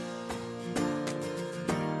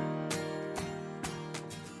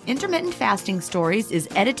 Intermittent Fasting Stories is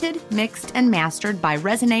edited, mixed, and mastered by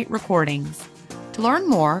Resonate Recordings. To learn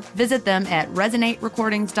more, visit them at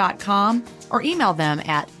resonaterecordings.com or email them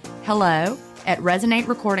at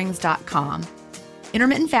hello@resonaterecordings.com.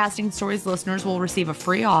 Intermittent Fasting Stories listeners will receive a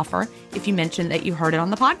free offer if you mention that you heard it on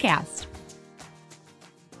the podcast.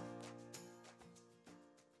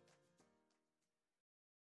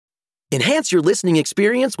 Enhance your listening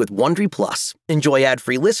experience with Wondery Plus. Enjoy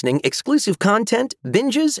ad-free listening, exclusive content,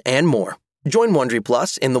 binges, and more. Join Wondery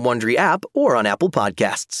Plus in the Wondery app or on Apple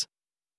Podcasts.